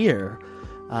 honestly, here.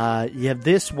 You have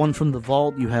this one from the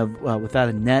vault. You have Without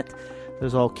a Net.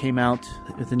 Those all came out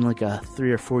within a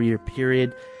 3 or 4 year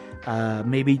period.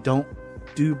 Maybe don't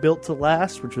do Built to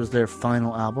Last, which was their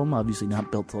final album. Obviously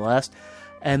not Built to Last.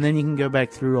 And then you can go back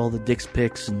through all the Dick's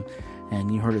Picks, and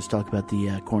you heard us talk about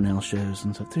the Cornell shows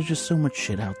and stuff. There's just so much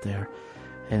shit out there.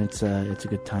 And it's a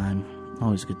good time.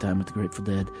 Always a good time with the Grateful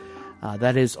Dead.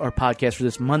 That is our podcast for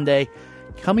this Monday.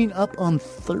 Coming up on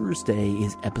Thursday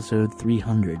is episode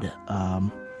 300.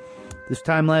 This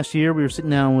time last year, we were sitting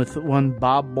down with one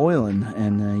Bob Boilen,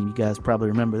 and you guys probably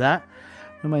remember that.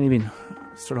 We might even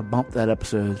sort of bump that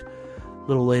episode a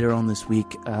little later on this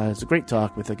week. It's a great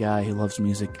talk with a guy who loves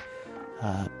music,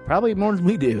 probably more than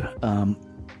we do.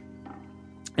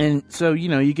 And so,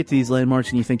 you get to these landmarks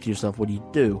and you think to yourself, what do you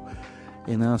do?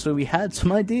 So we had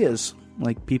some ideas,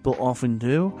 like people often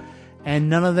do, and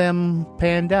none of them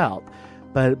panned out.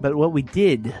 But what we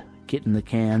did get in the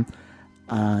can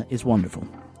is wonderful.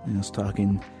 I was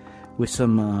talking with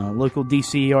some local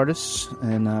DC artists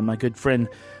and my good friend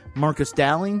Marcus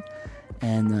Dowling,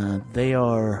 and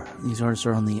these artists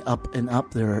are on the up and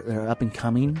up. They're up and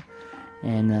coming,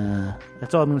 and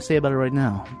that's all I'm going to say about it right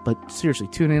now. But seriously,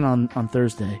 tune in on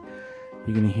Thursday.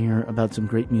 You're going to hear about some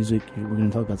great music. We're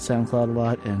going to talk about SoundCloud a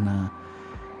lot,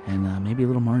 and maybe a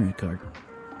little Mario Kart.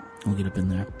 We'll get up in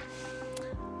there.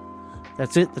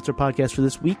 That's it. That's our podcast for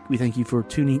this week. We thank you for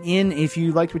tuning in. If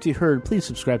you liked what you heard, please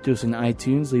subscribe to us on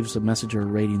iTunes. Leave us a message or a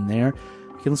rating there.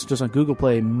 You can listen to us on Google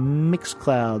Play,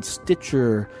 Mixcloud,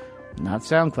 Stitcher, not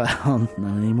SoundCloud,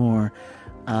 not anymore.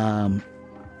 A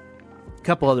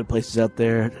couple other places out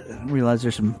there. I realize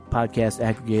there's some podcast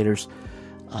aggregators,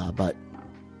 but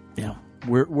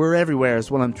we're everywhere is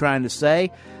what I'm trying to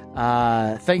say.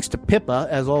 Thanks to Pippa,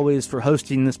 as always, for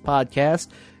hosting this podcast.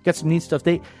 Got some neat stuff.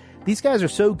 These guys are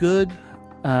so good.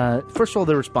 First of all,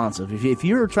 they're responsive. If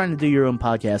you're trying to do your own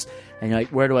podcast and you're like,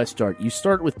 where do I start? You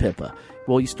start with Pippa.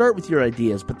 Well, you start with your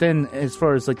ideas, but then as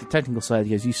far as the technical side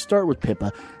goes, you start with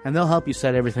Pippa, and they'll help you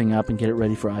set everything up and get it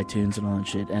ready for iTunes and all that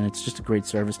shit, and it's just a great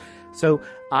service. So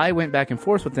I went back and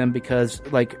forth with them because,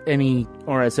 like any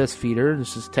RSS feeder,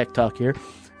 this is Tech Talk here,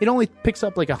 it only picks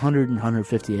up 100 and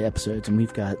 150 episodes, and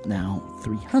we've got now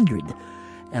 300.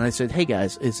 And I said, hey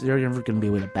guys, is there ever going to be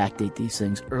a way to backdate these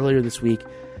things? Earlier this week,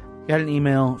 got an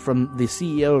email from the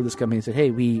CEO of this company and said, hey,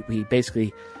 we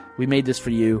made this for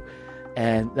you,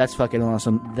 and that's fucking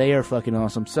awesome. They are fucking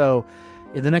awesome. So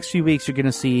in the next few weeks, you're going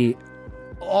to see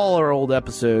all our old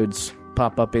episodes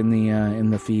pop up in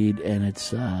the feed, and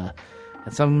it's and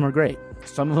some of them are great.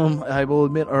 Some of them, I will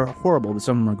admit, are horrible, but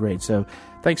some of them are great. So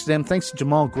thanks to them. Thanks to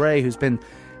Jamal Gray, who's been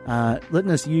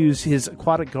letting us use his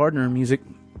Aquatic Gardener music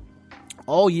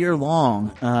all year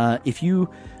long. If you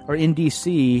are in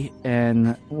D.C.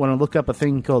 and want to look up a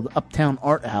thing called Uptown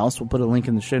Art House, we'll put a link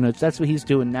in the show notes. That's what he's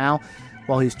doing now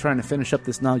while he's trying to finish up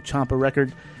this Nag Champa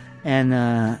record.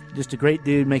 And just a great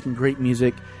dude making great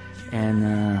music.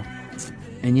 And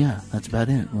yeah, that's about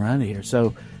it. We're out of here.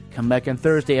 So come back on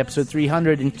Thursday, episode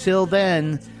 300. Until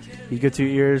then, be good to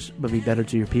your ears, but be better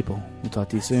to your people. We'll talk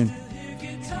to you soon.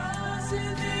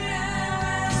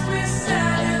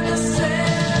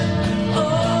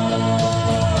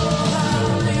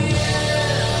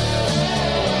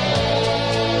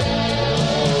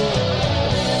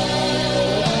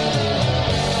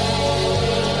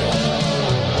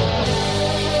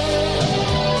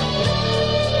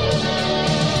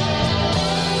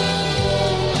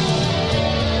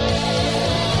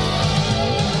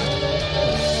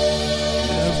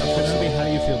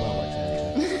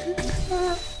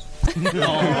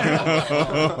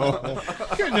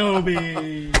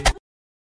 Kenobi.